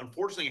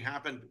unfortunately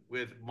happened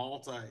with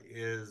Malta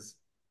is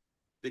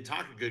they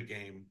talk a good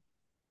game,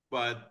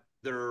 but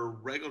the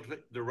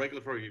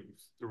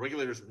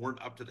regulators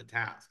weren't up to the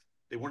task.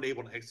 They weren't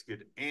able to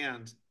execute,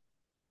 and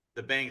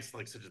the banks,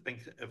 like such as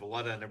Bank of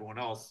Valletta and everyone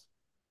else,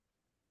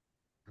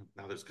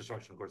 now there's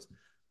construction, of course,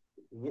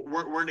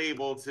 weren't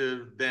able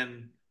to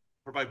then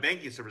provide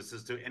banking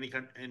services to any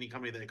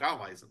company that got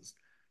licensed.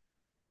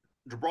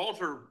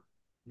 Gibraltar,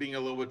 being a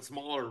little bit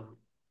smaller,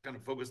 kind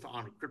of focused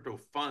on crypto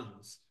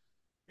funds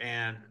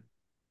and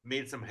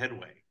made some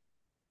headway.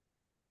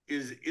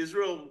 Is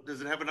Israel,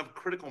 does it have enough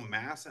critical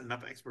mass and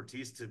enough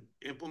expertise to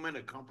implement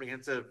a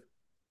comprehensive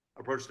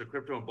approach to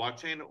crypto and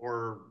blockchain,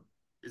 or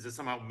is it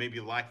somehow maybe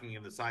lacking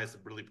in the size to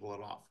really pull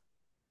it off?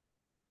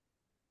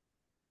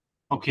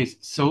 Okay,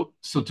 so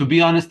to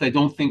be honest, I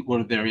don't think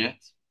we're there yet.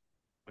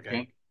 Okay.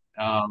 Okay.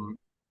 Um,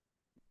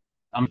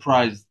 I'm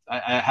surprised.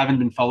 I haven't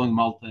been following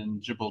Malta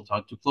and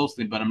Gibraltar too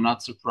closely, but I'm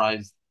not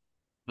surprised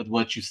with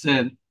what you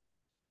said.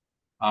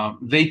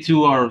 They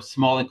too are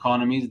small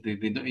economies. They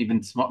don't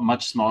even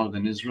much smaller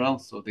than Israel,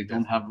 so they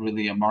don't Yes. have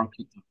really a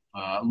market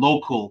of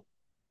local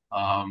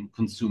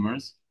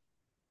consumers.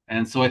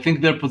 And so I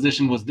think their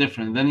position was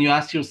different. Then you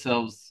ask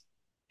yourselves,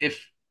 if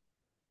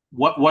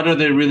what are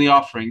they really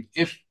offering?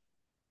 If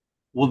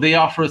will they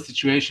offer a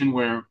situation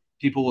where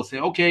people will say,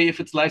 okay, if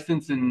it's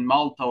licensed in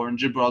Malta or in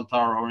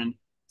Gibraltar or in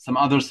some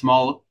other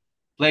small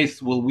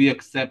place, will we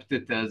accept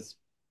it as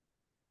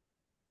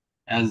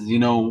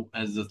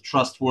as a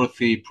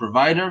trustworthy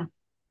provider?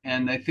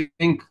 And I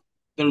think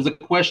there's a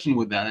question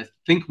with that. I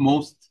think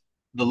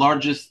the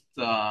largest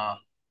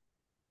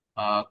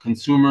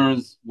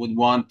consumers would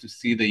want to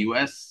see the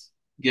US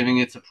giving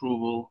its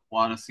approval,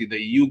 want to see the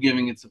EU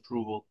giving its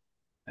approval,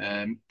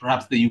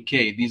 perhaps the UK.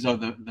 These are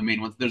the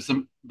main ones.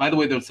 By the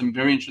way, there's some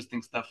very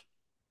interesting stuff,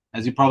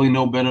 as you probably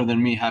know better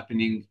than me,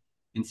 happening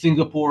in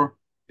Singapore,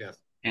 Yes.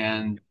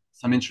 and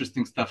some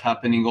interesting stuff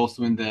happening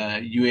also in the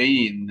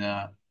UAE,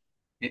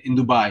 in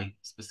Dubai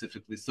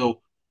specifically.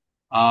 So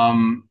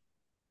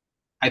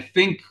I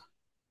think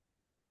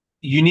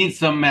you need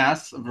some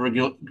mass of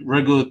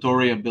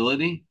regulatory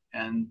ability,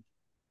 and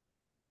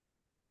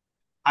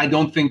I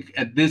don't think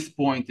at this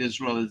point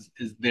Israel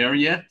is there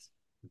yet.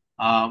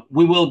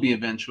 We will be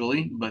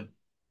eventually, but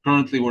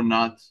currently we're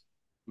not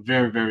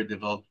very, very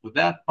developed with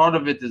that. Part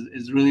of it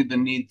is really the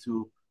need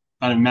to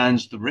kind of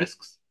manage the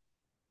risks,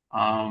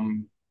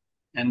 um,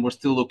 and we're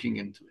still looking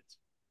into it.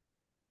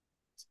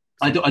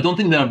 So, I don't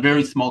think that a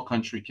very small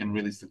country can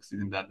really succeed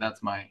in that.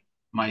 That's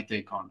my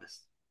take on this.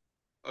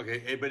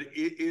 okay, but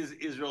is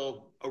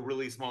Israel a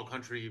really small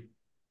country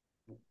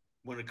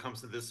when it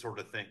comes to this sort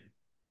of thing?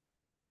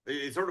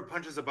 It sort of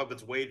punches above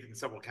its weight in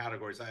several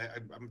categories.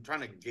 I'm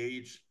trying to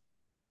gauge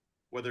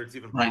whether it's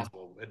even Right.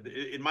 possible.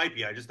 It might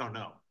be. I just don't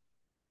know.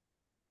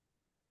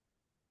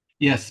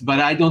 Yes, but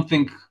I don't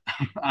think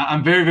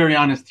I'm very, very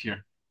honest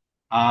here.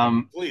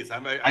 Please,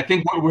 I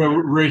think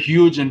we're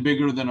huge and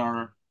bigger than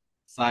our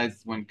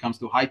size when it comes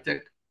to high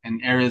tech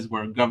and areas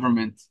where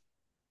government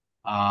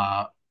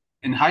uh,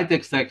 in high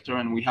tech sector,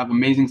 and we have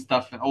amazing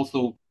stuff and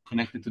also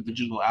connected to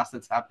digital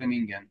assets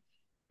happening,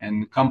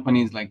 and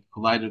companies like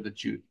Collider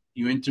that you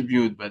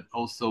interviewed, but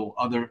also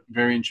other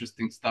very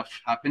interesting stuff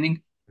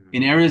happening Mhm.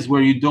 in areas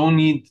where you don't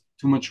need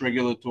too much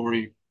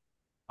regulatory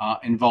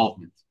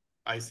involvement.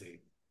 I see.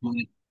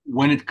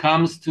 When it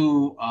comes to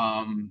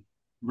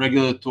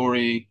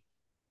regulatory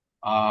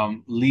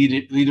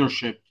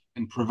leadership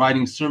in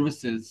providing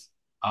services,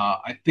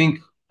 I think,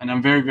 and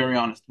I'm very, very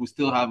honest, we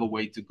still have a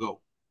way to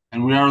go.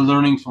 And we are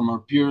learning from our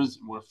peers.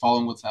 We're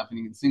following what's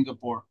happening in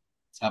Singapore,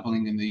 what's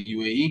happening in the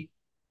UAE,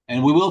 and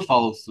we will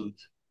follow suit.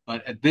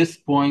 But at this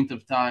point of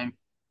time,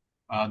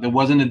 there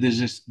wasn't a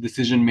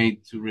decision made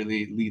to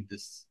really lead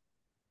this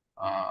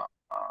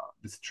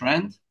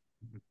trend.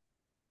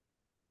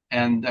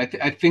 And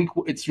I think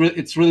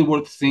it's really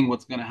worth seeing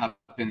what's going to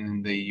happen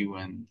in the EU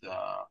and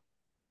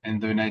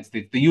the United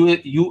States. The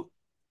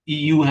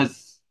EU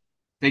has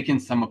taken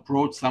some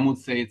approach. Some would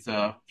say it's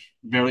a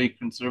very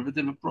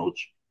conservative approach.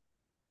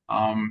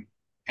 Um,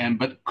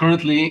 but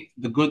currently,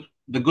 the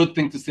good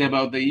thing to say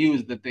about the EU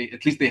is that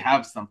at least they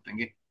have something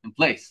in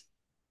place.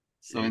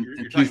 So You're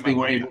at talking least they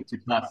about were Micah. able to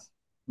pass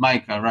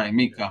Micah, right? Yeah,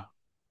 Mika, Mika.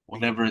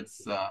 whatever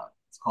it's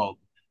called.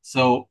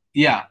 So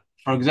yeah,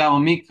 for example,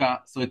 Mika.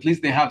 So at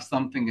least they have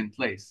something in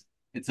place.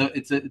 It's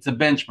a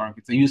benchmark.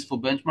 It's a useful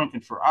benchmark,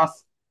 and for us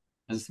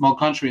as a small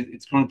country,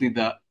 it's currently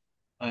the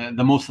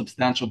most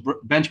substantial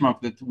benchmark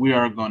that we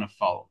are going to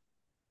follow.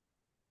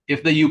 If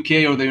the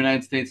UK or the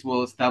United States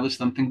will establish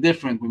something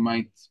different, we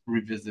might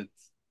revisit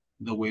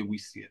the way we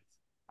see it.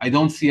 I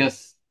don't see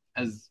us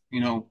as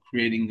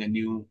creating a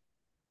new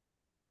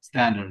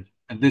standard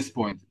at this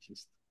point, at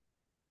least.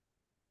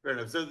 Fair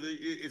enough. So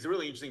it's a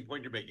really interesting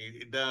point you're making.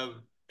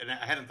 And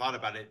I hadn't thought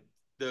about it.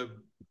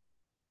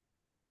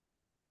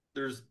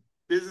 There's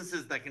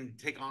businesses that can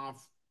take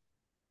off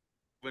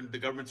when the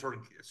government sort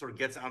of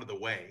gets out of the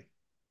way,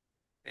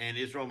 and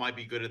Israel might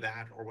be good at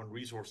that, or when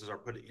resources are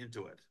put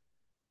into it.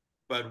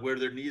 But where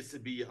there needs to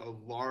be a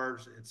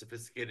large and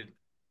sophisticated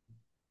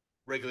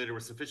regulator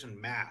with sufficient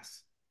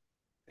mass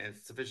and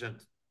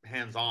sufficient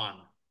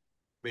hands-on,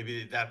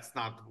 maybe that's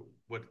not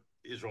what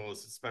Israel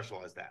is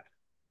specialized at.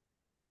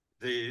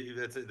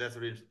 That's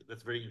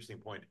a very interesting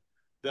point.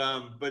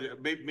 But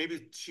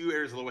maybe two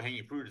areas of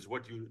low-hanging fruit is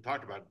what you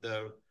talked about: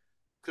 the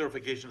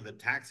clarification of the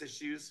tax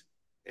issues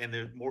and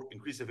the more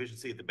increased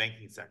efficiency of the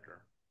banking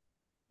sector.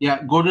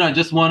 Yeah, Gordon, I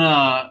just want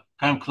to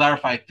kind of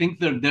clarify. I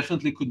think there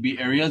definitely could be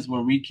areas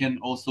where we can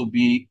also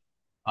be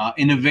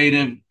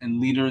innovative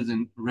and leaders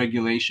in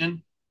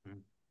regulation.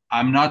 Mhm.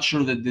 I'm not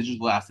sure that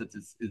digital assets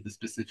is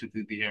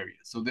specifically the area.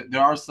 So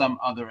there are some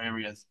other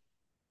areas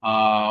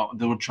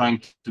that we're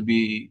trying to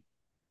be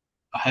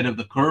ahead of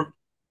the curve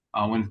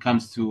when it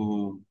comes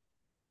to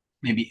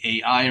maybe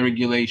AI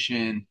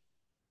regulation,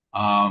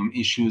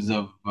 issues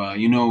of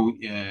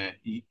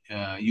UAVs,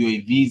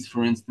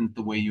 for instance,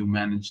 the way you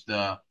manage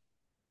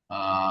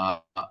uh,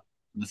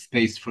 the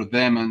space for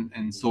them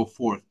and so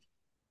forth.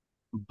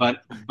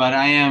 But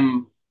I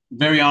am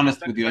very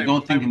honest with you. I Sorry,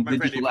 don't think in my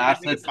friend, if digital you're going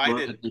to take a assets bite we're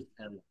at, at this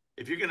area.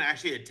 if you're going to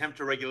actually attempt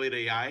to regulate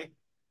AI,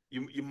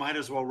 you might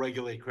as well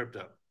regulate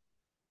crypto.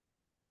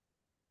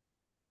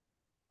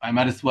 I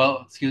might as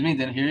well. Excuse me,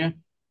 didn't hear you.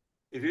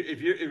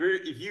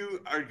 If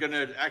you are going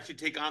to actually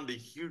take on the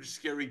huge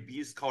scary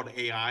beast called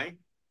AI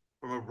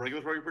from a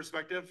regulatory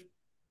perspective,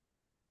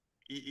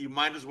 you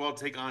might as well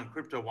take on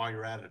crypto while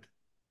you're at it.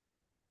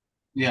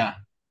 Yeah,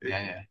 it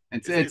yeah, yeah.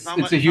 It's it's it's not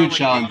it's like a it's not huge like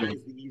challenge. AI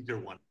is the easier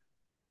one.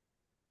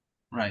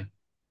 Right,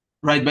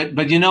 right. But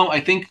I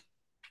think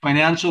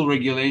financial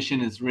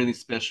regulation is really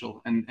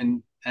special,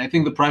 and I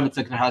think the private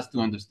sector has to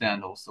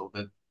understand also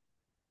that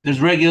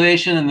there's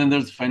regulation and then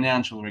there's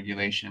financial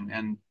regulation,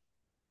 and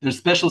there's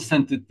special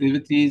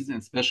sensitivities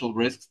and special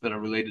risks that are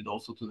related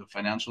also to the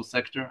financial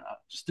sector.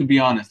 Just to be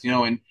honest,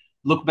 and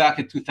look back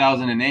at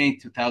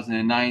 2008,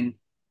 2009,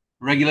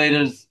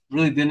 regulators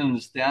really didn't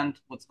understand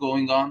what's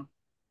going on.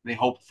 They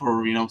hoped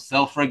for,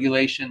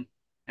 self-regulation,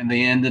 and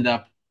they ended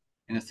up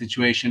in a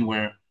situation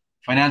where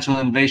financial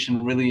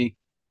innovation really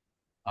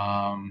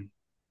um,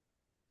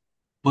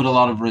 put a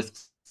lot of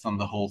risks on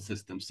the whole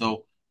system. So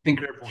I think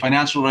Fair point.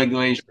 financial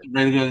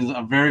regulators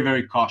are very,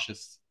 very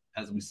cautious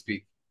as we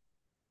speak.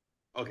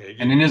 Okay,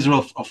 And in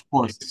Israel, of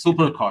course,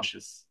 super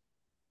cautious.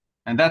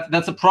 And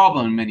that's a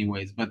problem in many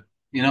ways, but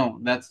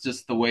that's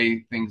just the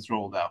way things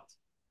rolled out.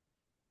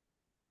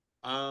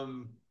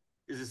 um,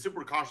 is it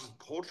super cautious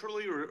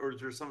culturally, or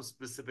is there some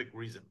specific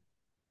reason?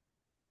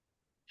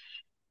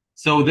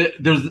 So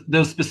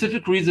there's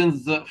specific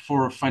reasons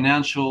for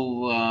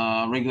financial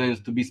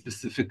regulators to be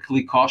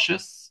specifically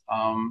cautious.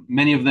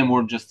 Many of them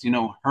were just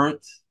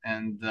hurt,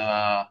 and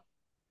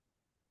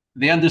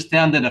they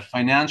understand that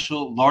a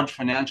large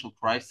financial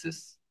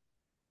crisis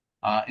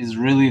is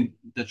really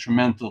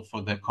detrimental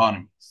for the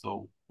economy.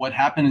 So what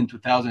happened in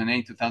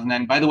 2008,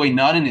 2009, by the way,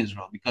 not in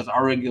Israel, because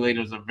our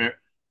regulators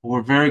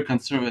were very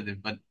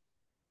conservative, but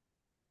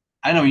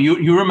I know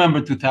you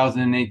remember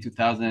 2008,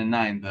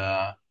 2009,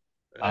 Uh,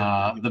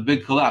 the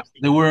big collapse.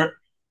 There were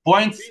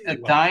points extremely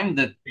at well. time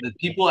that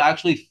people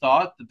actually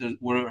thought that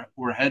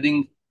we're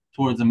heading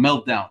towards a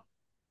meltdown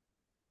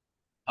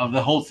of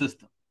the whole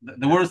system.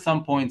 There Yeah. were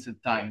some points in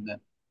time that.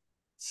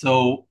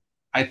 So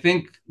I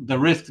think the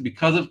risks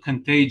because of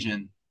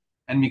contagion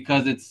and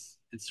because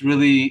it's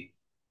really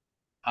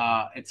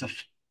it's a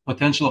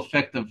potential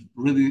effect of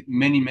really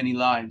many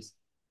lives,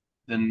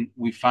 then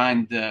we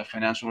find the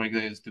financial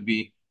regulators to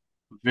be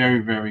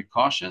very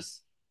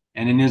cautious.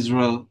 And in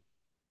Israel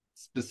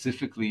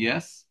specifically,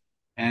 yes.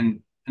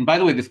 And by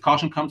the way, this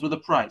caution comes with a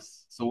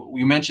price. So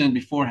we mentioned it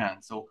beforehand.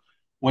 So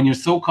when you're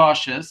so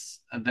cautious,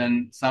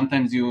 then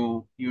sometimes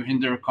you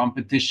hinder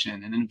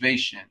competition and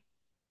innovation.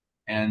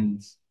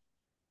 And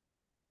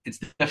it's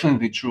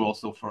definitely true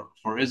also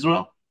for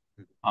Israel.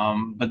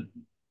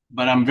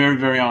 But I'm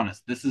very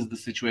honest. This is the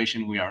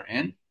situation we are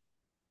in,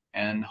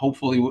 and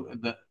hopefully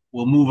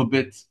we'll move a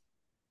bit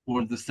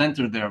towards the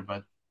center there.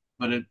 But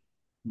it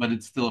but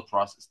it's still a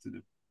process to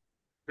do.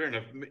 Fair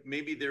enough.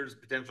 Maybe there's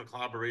potential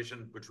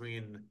collaboration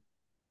between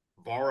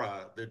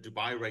VARA, the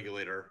Dubai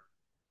regulator,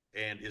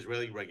 and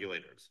Israeli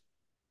regulators.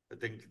 I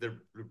think they're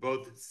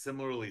both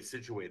similarly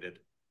situated.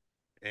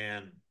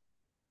 And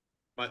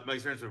my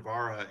experience with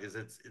VARA is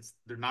it's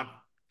they're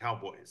not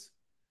cowboys.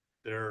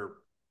 They're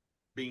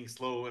being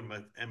slow and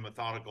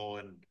methodical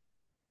and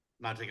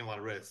not taking a lot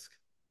of risk.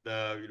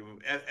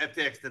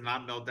 FTX did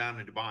not melt down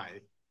in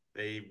Dubai.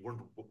 They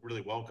weren't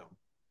really welcome.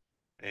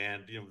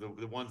 And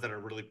the ones that are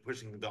really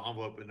pushing the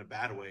envelope in a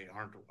bad way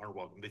aren't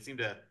welcome. They seem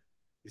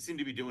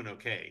to be doing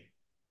okay.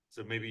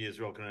 So maybe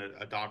Israel can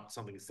adopt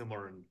something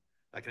similar, and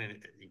that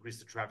can increase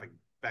the traffic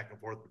back and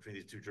forth between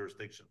these two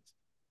jurisdictions.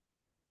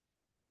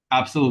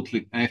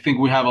 Absolutely. And I think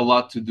we have a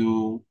lot to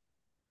do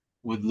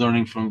with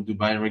learning from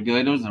Dubai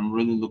regulators. I'm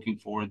really looking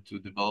forward to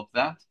develop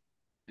that.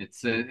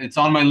 It's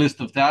on my list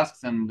of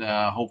tasks, and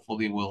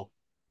hopefully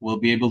we'll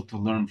be able to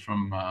learn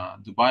from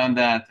Dubai on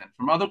that and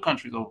from other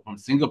countries or from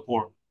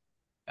Singapore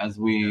as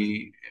Yes.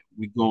 we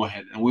go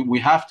ahead. And we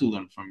have to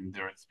learn from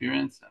their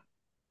experience. And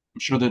I'm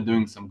sure they're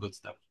doing some good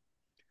stuff.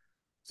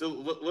 So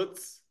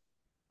let's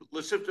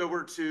shift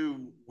over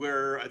to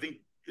where I think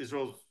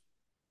Israel's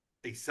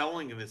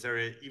excelling in this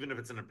area, even if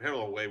it's in a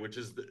parallel way, which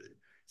is it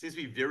seems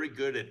to be very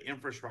good at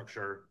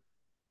infrastructure.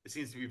 It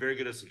seems to be very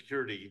good at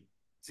security.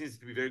 It seems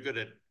to be very good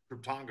at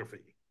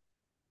cryptography,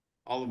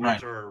 all of which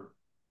Right. are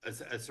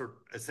sort of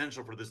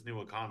essential for this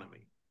new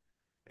economy.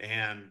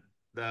 And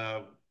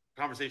the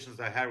conversations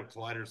I had with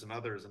colliders and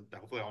others, and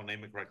hopefully I'll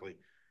name it correctly,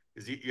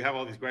 is you have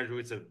all these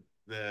graduates of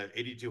the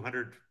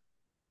 8200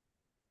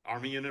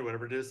 Army unit,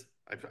 whatever it is.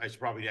 I should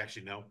probably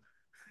actually know.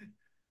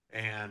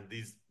 And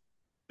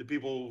the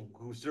people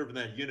who serve in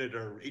that unit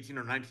are 18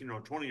 or 19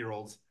 or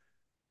 20-year-olds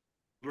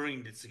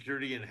learning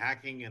security and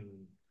hacking and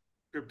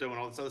crypto and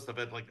all this other stuff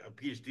at like a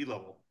PhD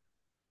level.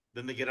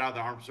 Then they get out of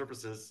the armed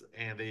services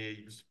and they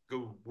just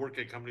go work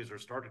at companies or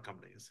start at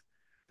companies.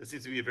 That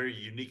seems to be a very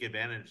unique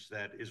advantage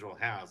that Israel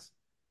has,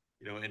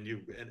 and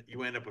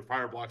you end up with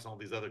fire blocks and all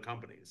these other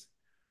companies.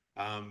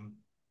 Um,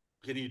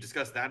 can you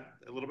discuss that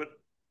a little bit?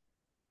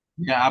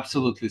 Yeah,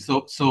 absolutely.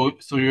 So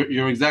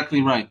you're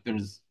exactly right.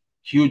 There's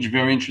huge,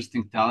 very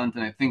interesting talent,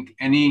 and I think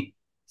any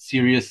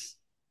serious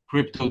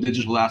crypto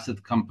digital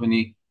asset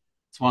company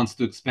that wants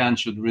to expand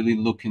should really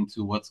look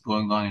into what's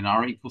going on in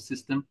our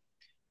ecosystem.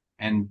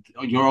 And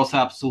you're also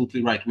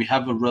absolutely right. We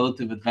have a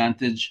relative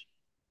advantage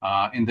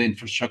in the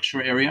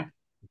infrastructure area.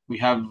 We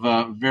have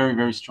very,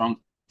 very strong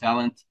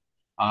talent.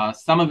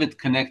 Some of it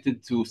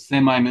connected to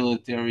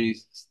semi-military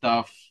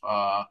stuff,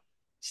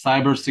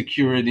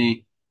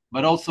 cybersecurity,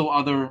 but also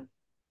other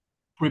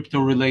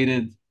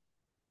crypto-related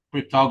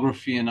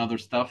cryptography and other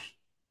stuff.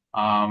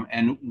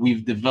 And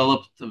we've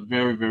developed a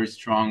very, very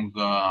strong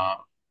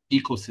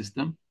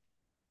ecosystem.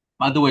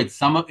 By the way,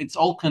 it's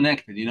all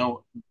connected.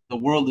 The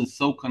world is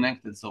so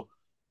connected. So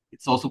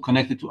it's also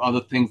connected to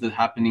other things that are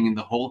happening in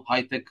the whole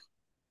high tech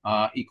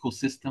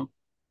ecosystem.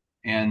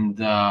 And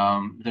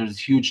there's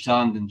huge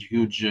talent and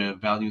huge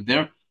value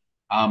there.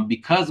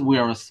 Because we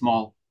are a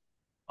small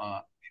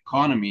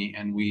economy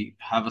and we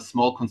have a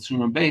small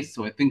consumer base,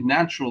 so I think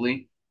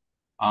naturally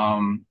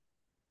um,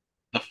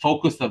 the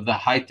focus of the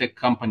high tech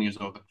companies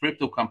or the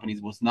crypto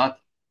companies was not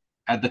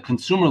at the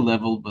consumer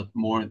level, but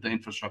more at the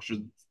infrastructure.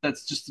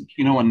 That's just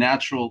a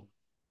natural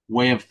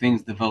way of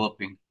things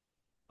developing.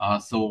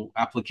 So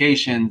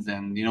applications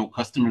and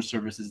customer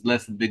service is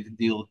less a big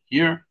deal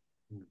here,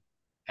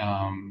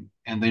 and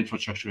the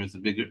infrastructure is a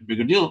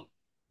bigger deal.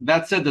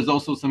 That said, there's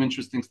also some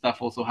interesting stuff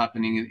also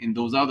happening in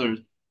those other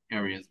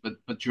areas.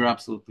 But you're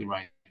absolutely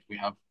right. We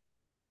have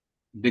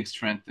big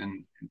strength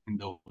in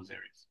those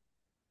areas.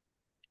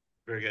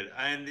 Very good.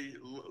 And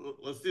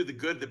let's do the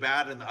good, the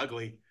bad, and the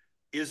ugly.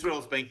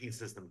 Israel's banking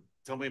system.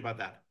 Tell me about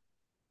that.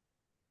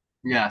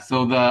 Yeah.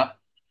 So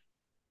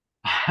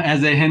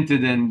as I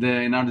hinted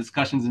in our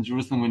discussions in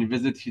Jerusalem when you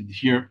visited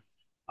here,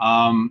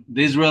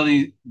 the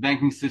Israeli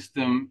banking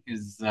system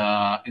is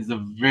a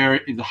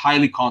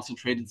highly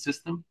concentrated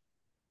system,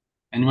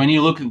 and when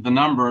you look at the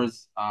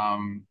numbers,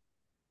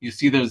 you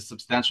see there's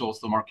substantial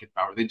also market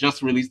power. They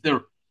just released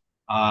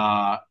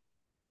uh,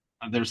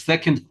 their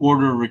second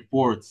quarter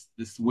reports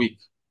this week,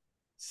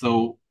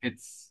 so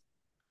it's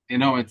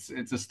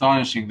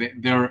astonishing.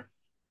 Their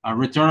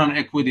return on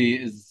equity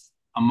is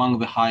among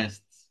the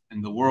highest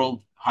in the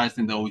world, highest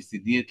in the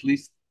OECD at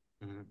least,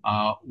 Mhm.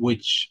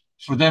 which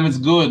for them is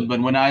good.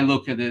 But when I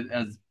look at it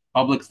as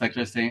public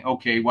sector saying,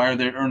 okay, why are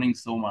they earning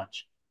so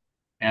much?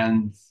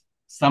 And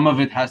some of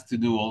it has to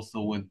do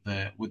also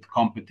with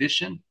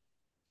competition.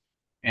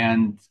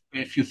 And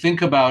if you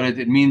think about it,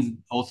 it means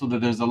also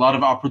that there's a lot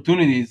of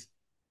opportunities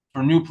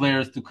for new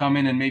players to come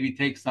in and maybe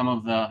take some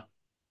of the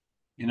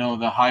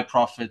high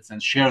profits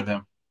and share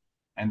them.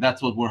 And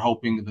that's what we're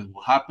hoping that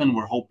will happen.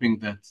 We're hoping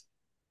that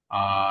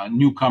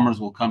newcomers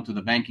will come to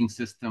the banking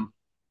system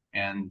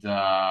and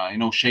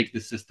shake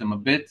the system a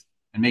bit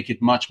and make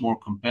it much more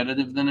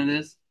competitive than it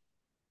is.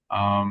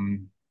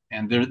 Um,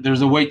 and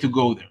there's a way to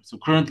go there. So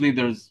currently,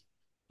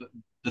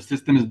 the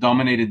system is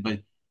dominated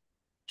by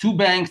two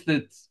banks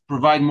that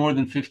provide more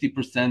than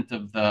 50%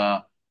 of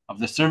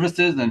the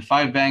services, and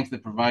five banks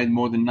that provide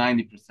more than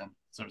 90% of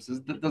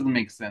services. That doesn't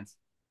make sense.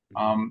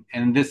 And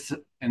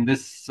in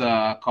this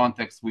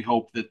context, we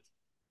hope that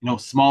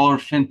smaller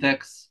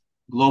fintechs,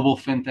 global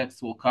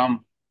fintechs, will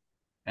come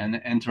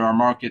and enter our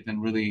market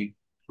and really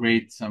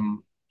create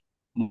some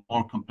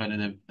more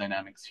competitive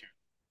dynamics here.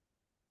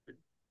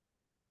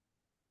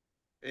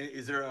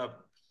 Is there a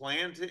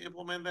plan to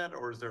implement that,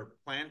 or is there a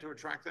plan to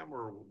attract them,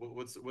 or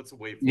what's the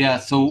way Yeah,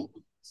 forward?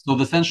 so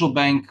the central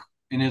bank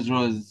in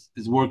Israel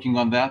is working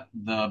on that.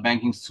 The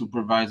banking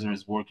supervisor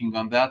is working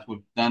on that.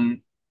 We've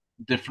done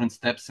different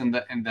steps in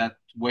that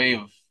way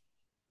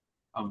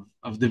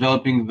of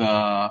developing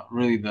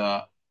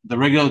the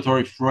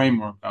regulatory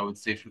framework, I would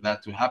say, for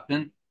that to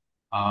happen.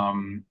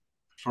 Um,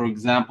 for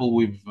example,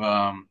 we've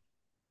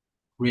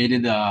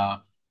created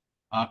a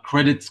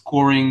credit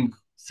scoring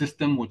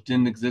system which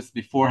didn't exist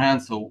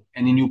beforehand, so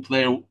any new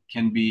player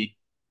can be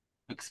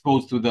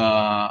exposed to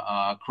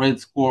the credit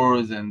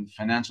scores and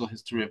financial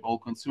history of all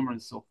consumers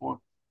and so forth.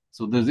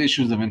 So there's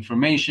issues of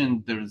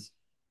information. There's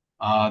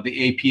the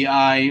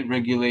API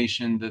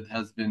regulation that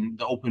has been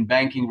the open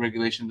banking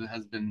regulation that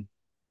has been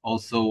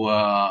also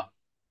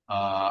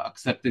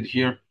accepted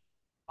here.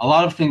 A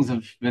lot of things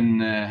have been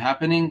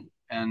happening,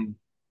 and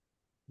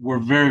we're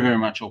very, very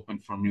much open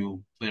for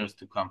new players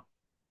to come.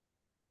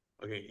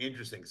 Okay,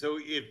 interesting. So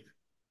if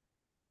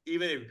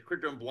even if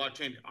crypto and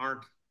blockchain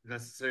aren't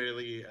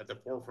necessarily at the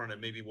forefront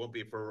and maybe won't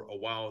be for a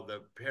while.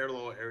 The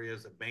parallel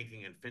areas of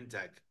banking and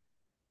fintech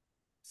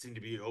seem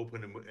to be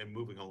open and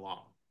moving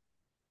along.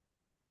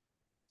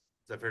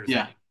 Is that fair to say?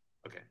 Yeah.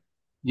 Okay.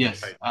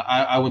 Yes, Right.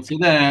 I would say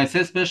that, and I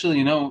say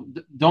especially,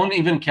 don't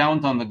even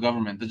count on the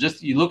government.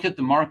 Just you look at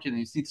the market and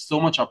you see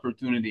so much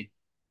opportunity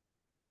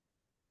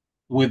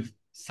with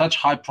such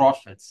high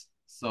profits.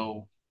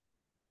 So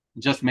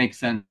it just makes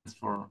sense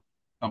for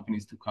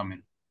companies to come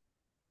in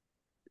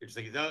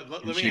Interesting. Now,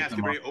 and let me shape ask the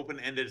a very market.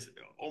 open-ended,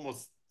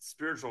 almost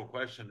spiritual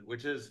question,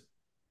 which is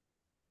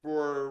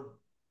for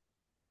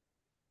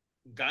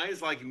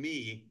guys like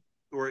me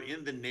who are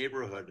in the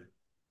neighborhood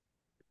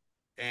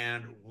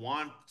and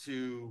want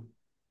to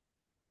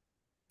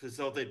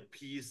facilitate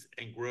peace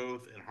and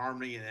growth and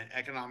harmony and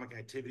economic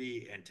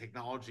activity and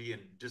technology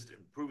and just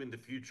improving the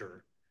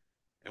future.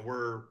 And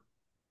we're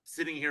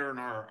sitting here in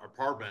our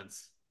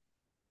apartments,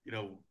 you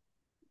know,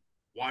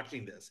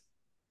 watching this.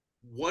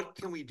 What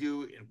can we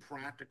do in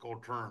practical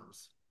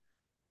terms,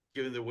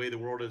 given the way the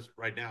world is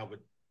right now,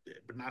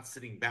 but not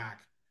sitting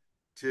back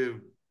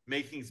to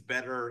make things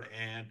better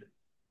and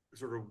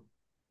sort of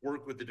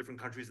work with the different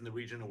countries in the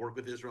region and work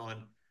with Israel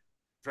and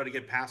try to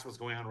get past what's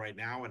going on right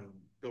now and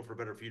build for a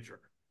better future.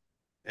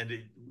 And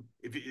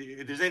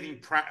if there's anything,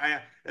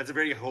 that's a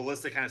very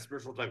holistic kind of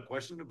spiritual type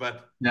question,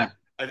 but Yeah.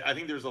 I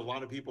think there's a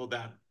lot of people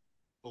that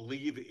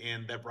believe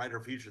in that brighter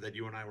future that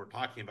you and I were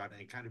talking about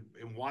and kind of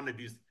and want to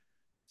do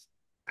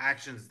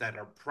actions that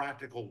are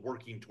practical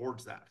working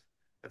towards that.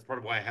 That's part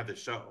of why I have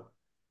this show.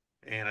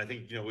 And I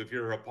think, if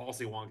you're a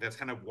policy wonk, that's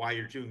kind of why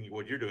you're doing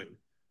what you're doing.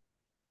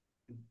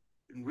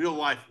 In real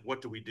life,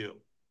 what do we do?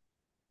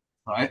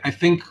 I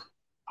think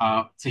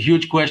it's a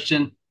huge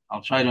question.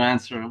 I'll try to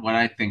answer what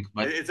I think,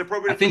 but It's I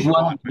appropriate for think one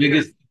Shabbat, of the but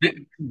here,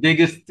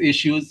 biggest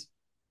issues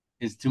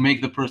is to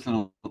make the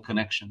personal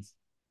connections.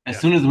 As yes,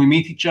 soon as we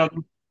meet each other,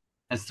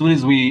 as soon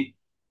as we,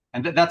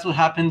 and that's what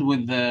happened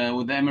with the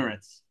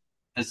Emirates.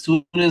 As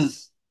soon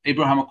as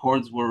Abraham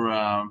Accords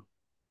were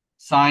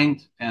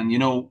signed, and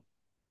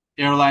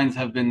airlines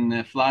have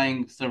been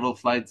flying several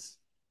flights.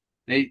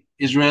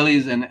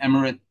 Israelis and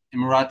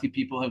Emirati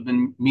people have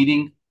been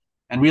meeting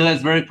and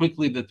realized very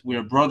quickly that we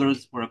are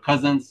brothers, we're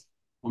cousins,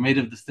 we're made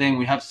of the same.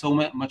 We have so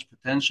much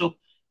potential.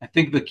 I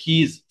think the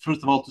key is,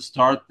 first of all, to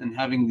start and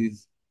having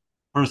these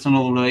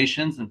personal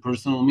relations and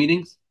personal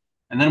meetings.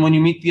 And then when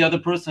you meet the other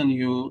person,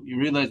 you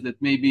realize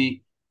that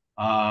maybe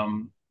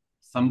um,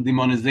 some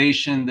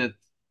demonization that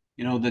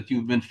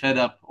you've been fed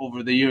up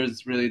over the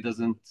years really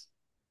doesn't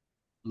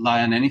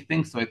rely on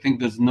anything. So I think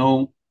there's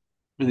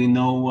really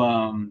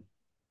no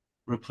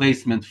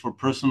replacement for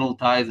personal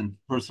ties and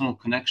personal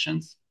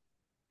connections.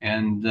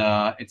 And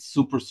it's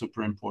super,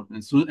 super important.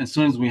 And so, as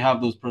soon as we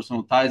have those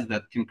personal ties,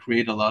 that can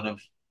create um,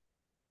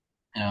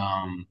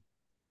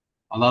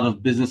 a lot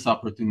of business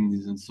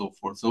opportunities and so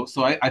forth. So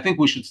I think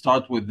we should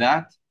start with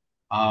that.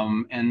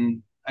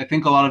 And I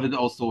think a lot of it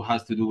also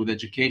has to do with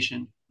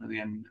education.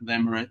 And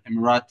the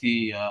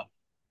Emirati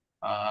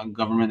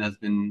government has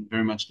been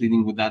very much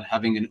leading with that,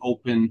 having an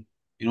open,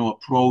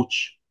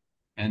 approach,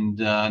 and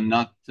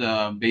not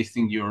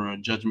basing your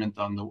judgment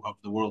of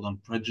the world on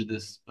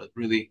prejudice, but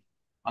really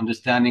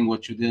understanding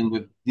what you're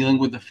dealing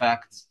with the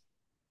facts.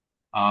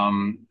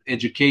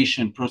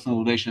 Education, personal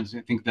relations.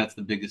 I think that's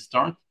the biggest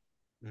start.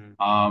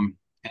 mm,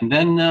 And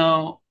then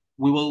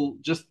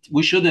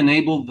we should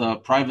enable the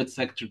private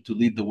sector to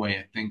lead the way.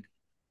 I think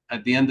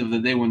at the end of the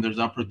day, when there's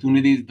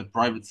opportunities, the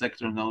private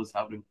sector knows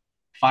how to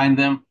find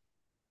them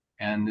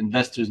and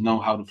investors know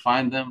how to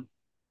find them.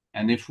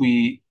 And if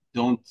we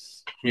don't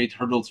create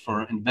hurdles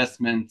for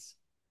investments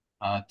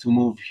to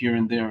move here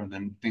and there,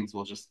 then things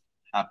will just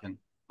happen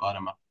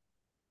bottom up.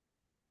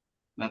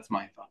 That's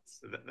my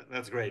thoughts.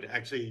 that's great.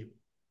 Actually,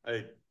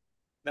 I,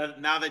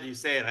 now that you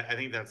say it, I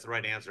think that's the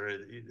right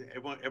answer.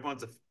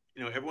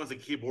 Everyone's a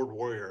keyboard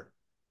warrior,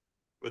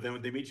 but then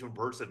when they meet you in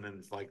person, and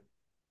it's like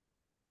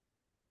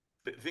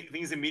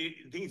things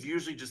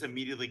usually just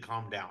immediately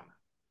calm down,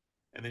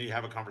 and then you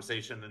have a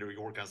conversation, and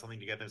you work on something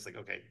together. It's like,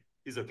 okay,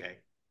 he's okay.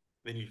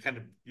 Then you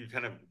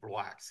kind of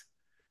relax.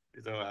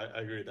 So I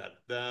agree with that.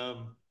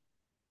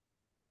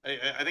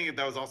 I think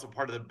that was also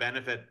part of the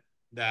benefit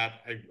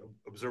that I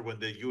observed when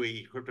the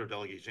UAE crypto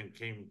delegation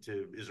came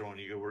to Israel, and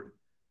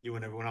you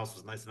and everyone else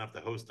was nice enough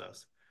to host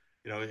us.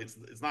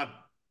 It's not.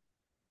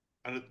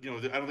 I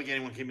don't think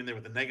anyone came in there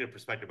with a negative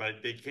perspective, but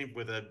they came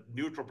with a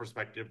neutral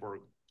perspective or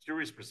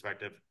curious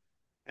perspective,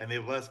 and they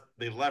left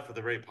with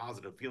a very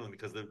positive feeling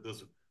because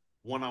those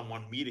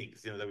one-on-one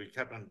meetings, that we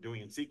kept on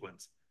doing in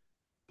sequence.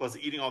 Plus,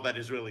 eating all that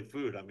Israeli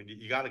food, I mean,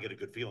 you got to get a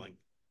good feeling.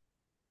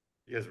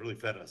 You guys really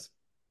fed us.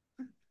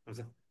 I'm,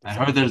 so, I'm I sorry.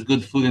 heard there's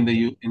good food in the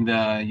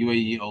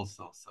UAE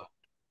also, so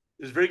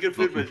It's very good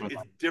food, looking but for it's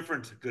that.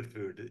 different good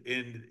food.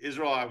 In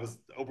Israel, I was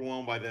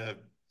overwhelmed by the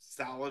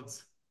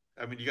salads.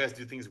 I mean, you guys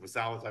do things with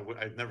salads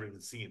I've never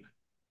even seen.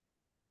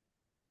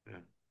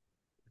 Yeah.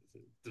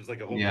 There's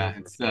like a whole Yeah, world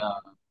there.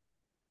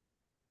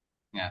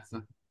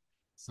 so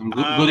some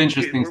good Okay,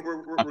 interesting we're, stuff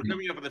we're, we're happening.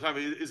 coming up on the time.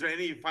 Is there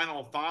any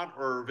final thought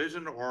or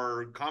vision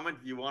or comment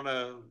you want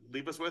to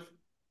leave us with?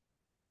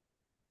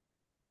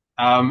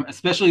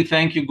 Especially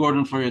thank you,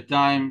 Gordon, for your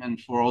time and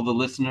for all the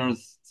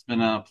listeners. It's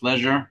been a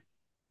pleasure.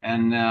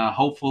 And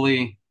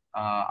hopefully,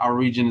 our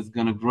region is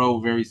going to grow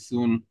very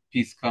soon.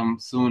 Peace come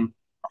soon.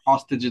 Our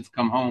hostages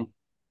come home,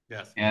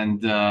 Yes.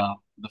 and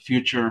the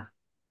future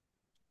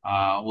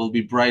will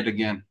be bright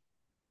again.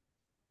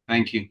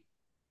 Thank you.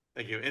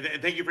 Thank you.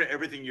 And thank you for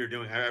everything you're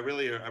doing. I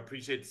really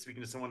appreciate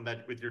speaking to someone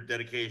that with your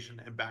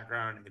dedication and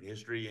background in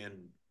history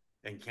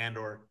and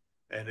candor.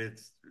 And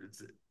it's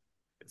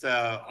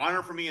a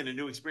honor for me and a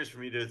new experience for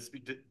me to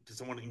speak to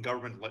someone in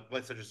government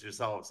like such as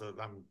yourself. So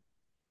I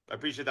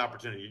appreciate the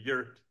opportunity.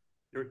 You're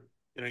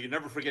you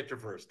never forget your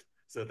first.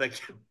 So thank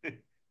you.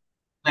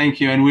 Thank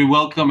you. And we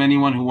welcome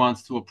anyone who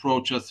wants to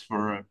approach us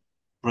for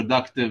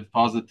productive,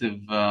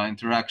 positive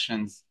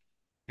interactions.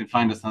 You can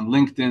find us on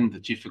LinkedIn, the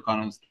Chief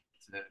Economist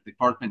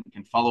Department. You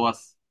can follow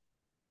us,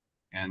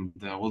 and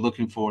we're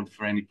looking forward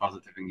for any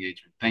positive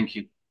engagement. Thank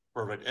you.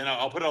 Perfect. And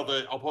I'll put all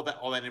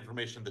that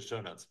information in the show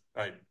notes.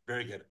 All right. Very good.